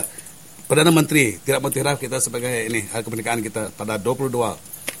dia Perdana Menteri tidak mengiktiraf kita sebagai ini hari kemerdekaan kita pada 22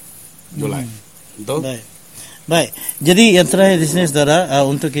 Julai. Betul? Baik. Jadi yang terakhir di sini saudara,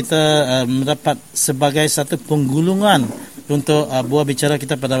 untuk kita mendapat sebagai satu penggulungan untuk buah bicara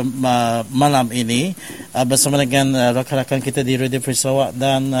kita pada malam ini bersama dengan rakan-rakan kita di Radio Free Sarawak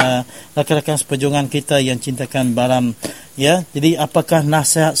dan rakan-rakan seperjuangan kita yang cintakan Baram, ya. Jadi apakah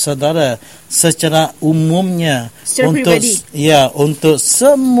nasihat saudara secara umumnya untuk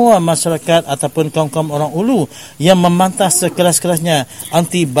semua masyarakat ataupun kaum-kaum orang Ulu yang membantah sekeras-kerasnya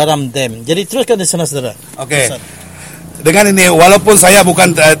anti Baram Dam? Jadi teruskan di sana saudara. Okey. Dengan ini, walaupun saya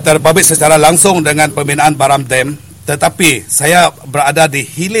bukan terpabit secara langsung dengan pembinaan Baram Dam, tetapi saya berada di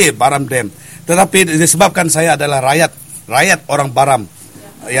hilir Baram Dam. Tetapi disebabkan saya adalah rakyat orang Baram.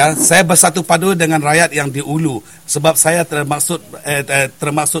 Ya, saya bersatu padu dengan rakyat yang di Ulu sebab saya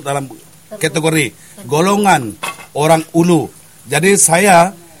termasuk dalam kategori golongan orang Ulu. Jadi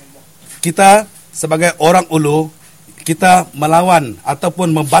kita sebagai orang Ulu, kita melawan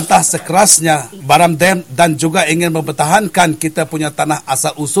ataupun membantah sekerasnya Baram Dam dan juga ingin mempertahankan kita punya tanah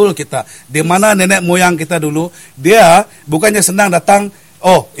asal usul kita, di mana nenek moyang kita dulu, dia bukannya senang datang,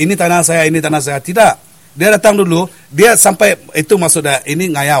 oh ini tanah saya, tidak. Dia datang dulu, dia sampai, itu maksud dia,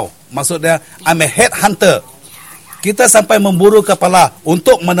 ini ngayau, maksud dia I'm a headhunter. Kita sampai memburu kepala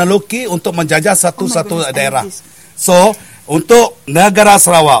untuk meneluki, untuk menjajah satu-satu daerah. So untuk negara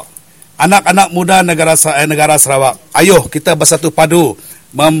Sarawak, anak-anak muda negara Sarawak, ayo kita bersatu padu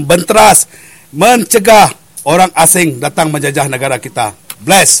membenteras, mencegah orang asing datang menjajah negara kita.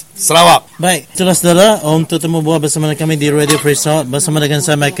 Bless Sarawak. Baik, itulah saudara untuk temu buah bersama kami di Radio Free Sarawak bersama dengan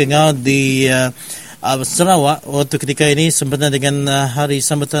saya Michael Ngau di Sarawak waktu ketika ini sempena dengan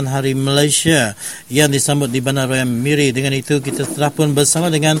sambutan Hari Malaysia yang disambut di Bandaraya Miri. Dengan itu kita telah pun bersama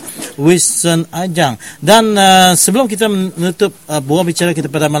dengan Wilson Ajang. Dan sebelum kita menutup buah bicara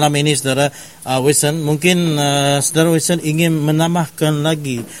kita pada malam ini, saudara Wilson, mungkin saudara Wilson ingin menambahkan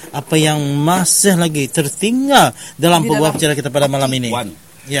lagi apa yang masih lagi tertinggal dalam buah bicara kita pada malam ini.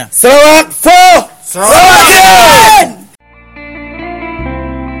 Ya. Sarawak for Sarawak.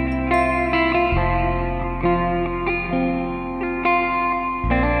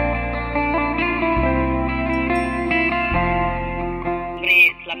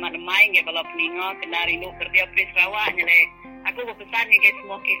 Selamat main ke balap peningo kena rindu kerja Free Sarawak nyale. Aku berpesan ke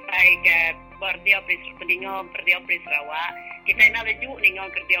semua kita ke kerja Free Sarawak. Kita nak laju ningo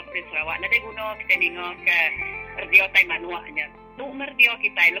kerja Free Sarawak. Nanti guna kita ningo ke kerja tai manuaknya. Tu kerja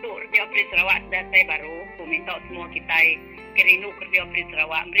kita lu kerja Free Sarawak dan tai baru. Ku minta semua kita ke rindu kerja Free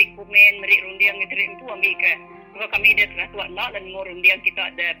Sarawak. Beri komen, beri rundiang itu ambil ke. Kalau kami ada teratuak nak dan rundiang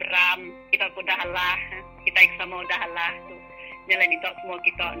kita ada beram, kita sudah halah, kita sama sudah halah tu. Jalan minta semua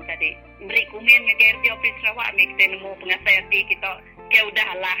kita tadi beri komen ke RTO Free Sarawak, kita nemu pengasai hati kita ke udah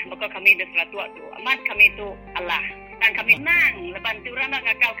Allah, maka kami ada seratu tu amat kami tu Allah dan kami menang lepas tu orang nak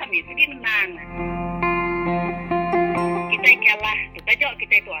ngakal kami segi menang kita ke Allah tu tajak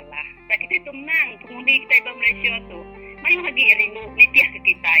kita itu Allah dan kita itu menang pengundi kita itu Malaysia tu mayu lagi rindu nitiah ke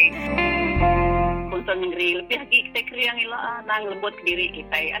kita untuk negeri lebih lagi kita keriang ilah nang lembut ke diri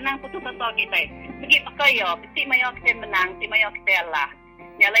kita anang putus asa kita pergi pakai yo pasti mayo kita menang pasti mayo kita Allah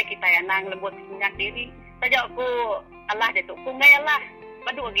nyalai kita anang lembut senyap diri Tajak aku Allah dia tu. Ku ngai Allah.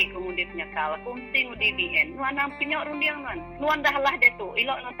 Padu lagi ku mundi penyakal. Aku mesti ngudi BN. Nuan nam pinyok rundiang nuan. Nuan dah Allah dia tu.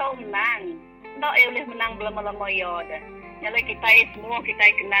 Ilok nak tahu menang. Tak boleh menang belum-belum ya dah. Nyalai kita semua kita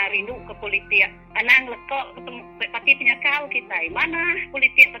kena rindu ke politik. Anang lekok ketemu parti penyakal kita. Mana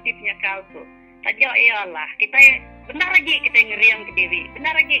politik parti penyakal tu? Tajak ya Allah. Kita benar lagi kita ngeriang ke diri.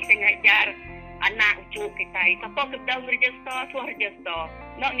 Benar lagi kita ngajar anak cucu kita. Siapa kedau register, suah register.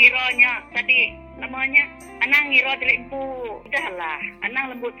 Nak ngiranya tadi namanya anak ngira dari ibu. Udahlah,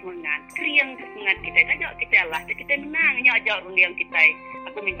 anak lembut semangat. Kriang semangat kita. Tajak kita Allah. Kita menangnya ajak rundiang kita.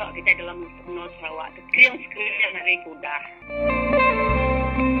 Aku minta kita dalam Nusa Sarawak. Kriang hari kuda.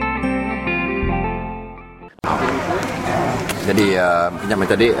 Jadi pinjam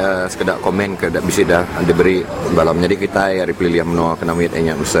tadi sekedar komen ke bisa dah diberi balam. Jadi kita hari pilih menua kena wit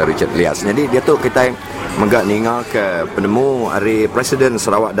nya Mr. Richard Elias. Jadi dia tu kita megak ningal ke penemu hari Presiden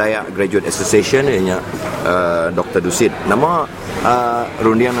Sarawak Dayak Graduate Association nya Dr. Dusit. Nama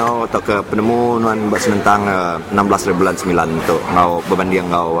rundiang ngau atau ke penemu nuan senentang 16 bulan 9 untuk ngau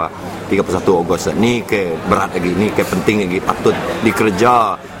berbanding ngau 31 Ogos ni ke berat lagi, ni ke penting lagi, patut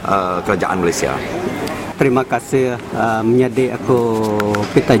dikerja kerajaan Malaysia. Terima kasih menjadi aku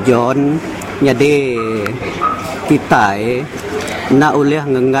Peter John jadi kita nak boleh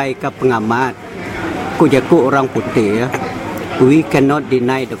ngengai ke pengamat ku jaku orang putih we cannot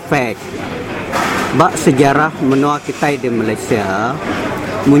deny the fact bak sejarah menua kita di Malaysia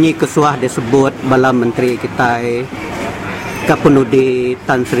munyi kesuah disebut bala menteri kita Kapenudi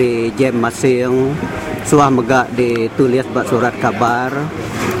Tan Sri Jem Masing suah megak ditulis bak surat kabar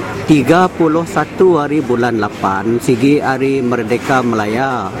 31 hari bulan 8 sigi hari Merdeka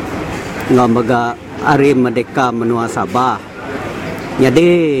Melaya ngomega hari Merdeka Menua Sabah. Jadi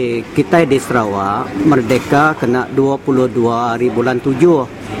kita di Sarawak merdeka kena 22 hari bulan 7.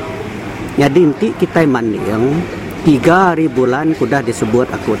 Jadi nanti kita manding 3 hari bulan sudah disebut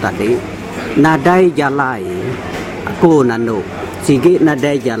aku tadi. Nadai jalai aku nanu. Sigi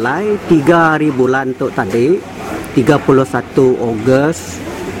nadai jalai 3 hari bulan tu tadi 31 Ogos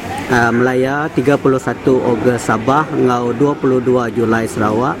Melaya 31 Ogos Sabah ngau 22 Julai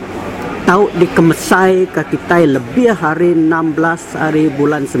Sarawak tahu dikemesai ke kita lebih hari 16 hari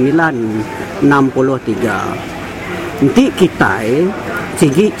bulan 9 63 nanti kita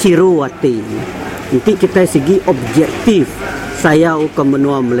segi ciruwati nanti kita segi objektif saya ke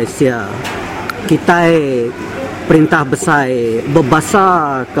menua Malaysia kita perintah besar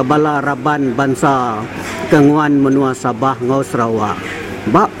berbasa ke bala raban bangsa kenguan menua Sabah ngau Sarawak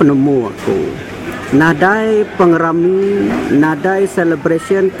bak penemu aku nadai pengerami nadai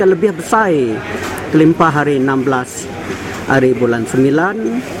celebration ke lebih besar kelimpah hari 16 hari bulan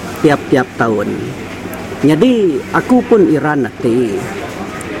 9 tiap-tiap tahun. Jadi aku pun iran nanti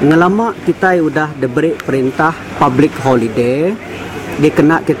ngelama kita sudah diberi perintah public holiday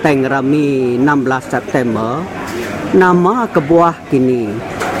dikena kita ngerami 16 September nama kebuah kini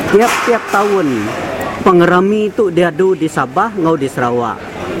tiap-tiap tahun pengerami itu diadu di Sabah ngau di Sarawak.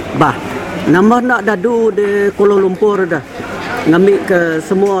 Bah, nama nak dadu di Kuala Lumpur dah. Ngambil ke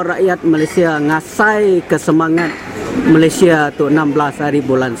semua rakyat Malaysia ngasai ke semangat Malaysia tu 16 hari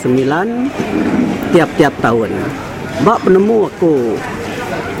bulan 9 tiap-tiap tahun. Bak penemu aku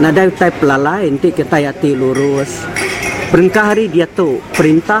nadai tai pelalai nanti kita yati lurus. Perintah hari dia tu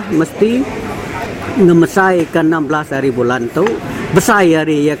perintah mesti ngemesai ke 16 hari bulan tu besar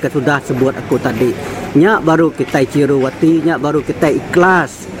hari ya ke sudah sebut aku tadi. Nyak baru kita ciruwati, nyak baru kita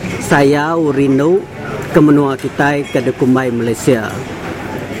ikhlas saya rindu ke menua kita ke dekumai Malaysia.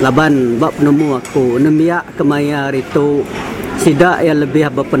 Laban bab penemu aku nemiak kemaya itu sidak yang lebih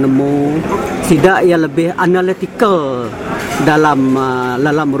berpenemu, sidak yang lebih analytical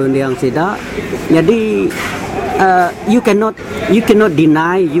dalam rundiang sidak. Jadi you cannot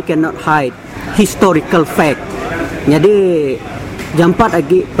deny, you cannot hide historical fact. Jadi jampat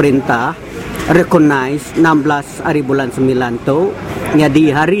lagi perintah recognize 16 hari bulan 9 tu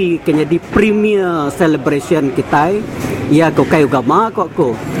jadi hari jadi premier celebration kita ya ko kayu agama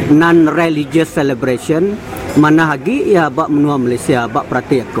ko non religious celebration mana lagi ya bak menua Malaysia bak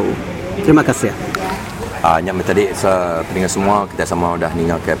perhati aku. Terima kasih. Yang tadi pendengar semua kita sama dah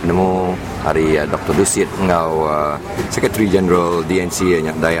ningal ke penemu hari Dr. Dusit ngau Secretary General DNC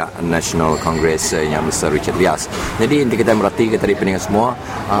yang Dayak National Congress yang Mr. Richard Elias. Jadi inti kita merhati ke tadi pendengar semua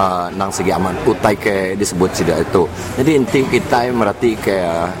nang segi aman utai ke disebut sidak itu. Jadi inti kita merhati ke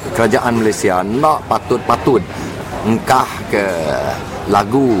kerajaan Malaysia nak patut engkah ke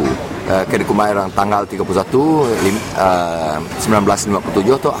lagu ke Kemahiran tanggal 31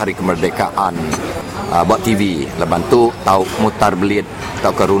 1957 tu hari kemerdekaan buat TV leban tu tahu mutar belit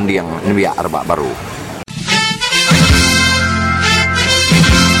tahu kerundiang Nubia Arbak baru.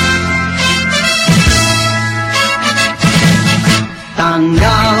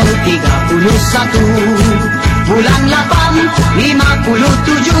 Tanggal 31 bulan 8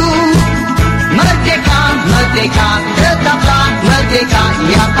 57 Merdeka, merdeka, tetaplah merdeka,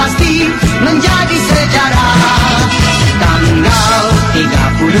 ia pasti menjadi sejarah. Tanggal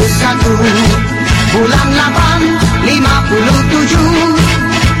 31 bulan 8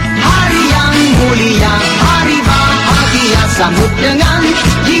 57 hari yang mulia, hari bahagia, sambut dengan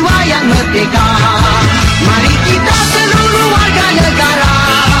jiwa yang merdeka. Mari kita seluruh warga negara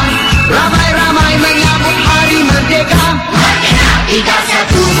ramai-ramai menyambut hari merdeka. Merdeka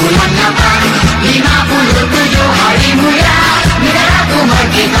 31 bulan 8 57 hari mulia, negaraku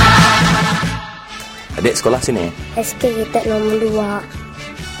merdeka. Adik sekolah sini? SK kita nombor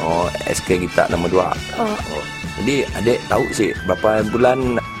 2. Oh, SK kita nombor 2. Oh. Jadi adik tahu sih berapa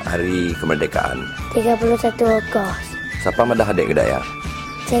bulan hari kemerdekaan? 31 Ogos. Siapa madah adik ke daya?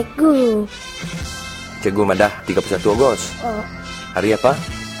 Cikgu. Cikgu madah 31 Ogos. Oh. Hari apa?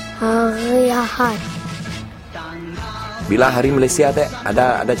 Hari Ahad. Bila hari Malaysia adik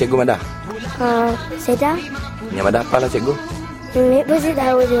ada cikgu madah? Sedang. Yang madah apalah cikgu? Ini pasti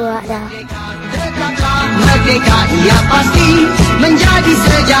tahu juga dah. Merdeka ia pasti menjadi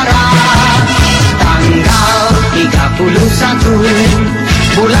sejarah. Tanggal 31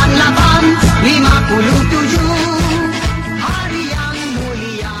 bulan 8 57 hari yang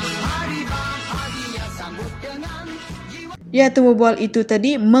mulia, hari bahagia, sambut dengan Ya, temu bual itu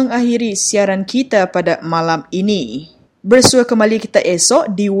tadi mengakhiri siaran kita pada malam ini. Bersua kembali kita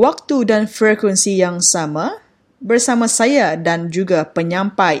esok di waktu dan frekuensi yang sama bersama saya dan juga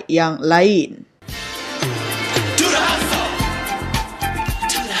penyampai yang lain.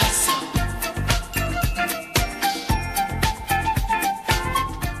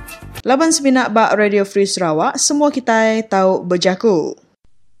 Laban sebinak bak Radio Free Sarawak, semua kita tahu berjaku.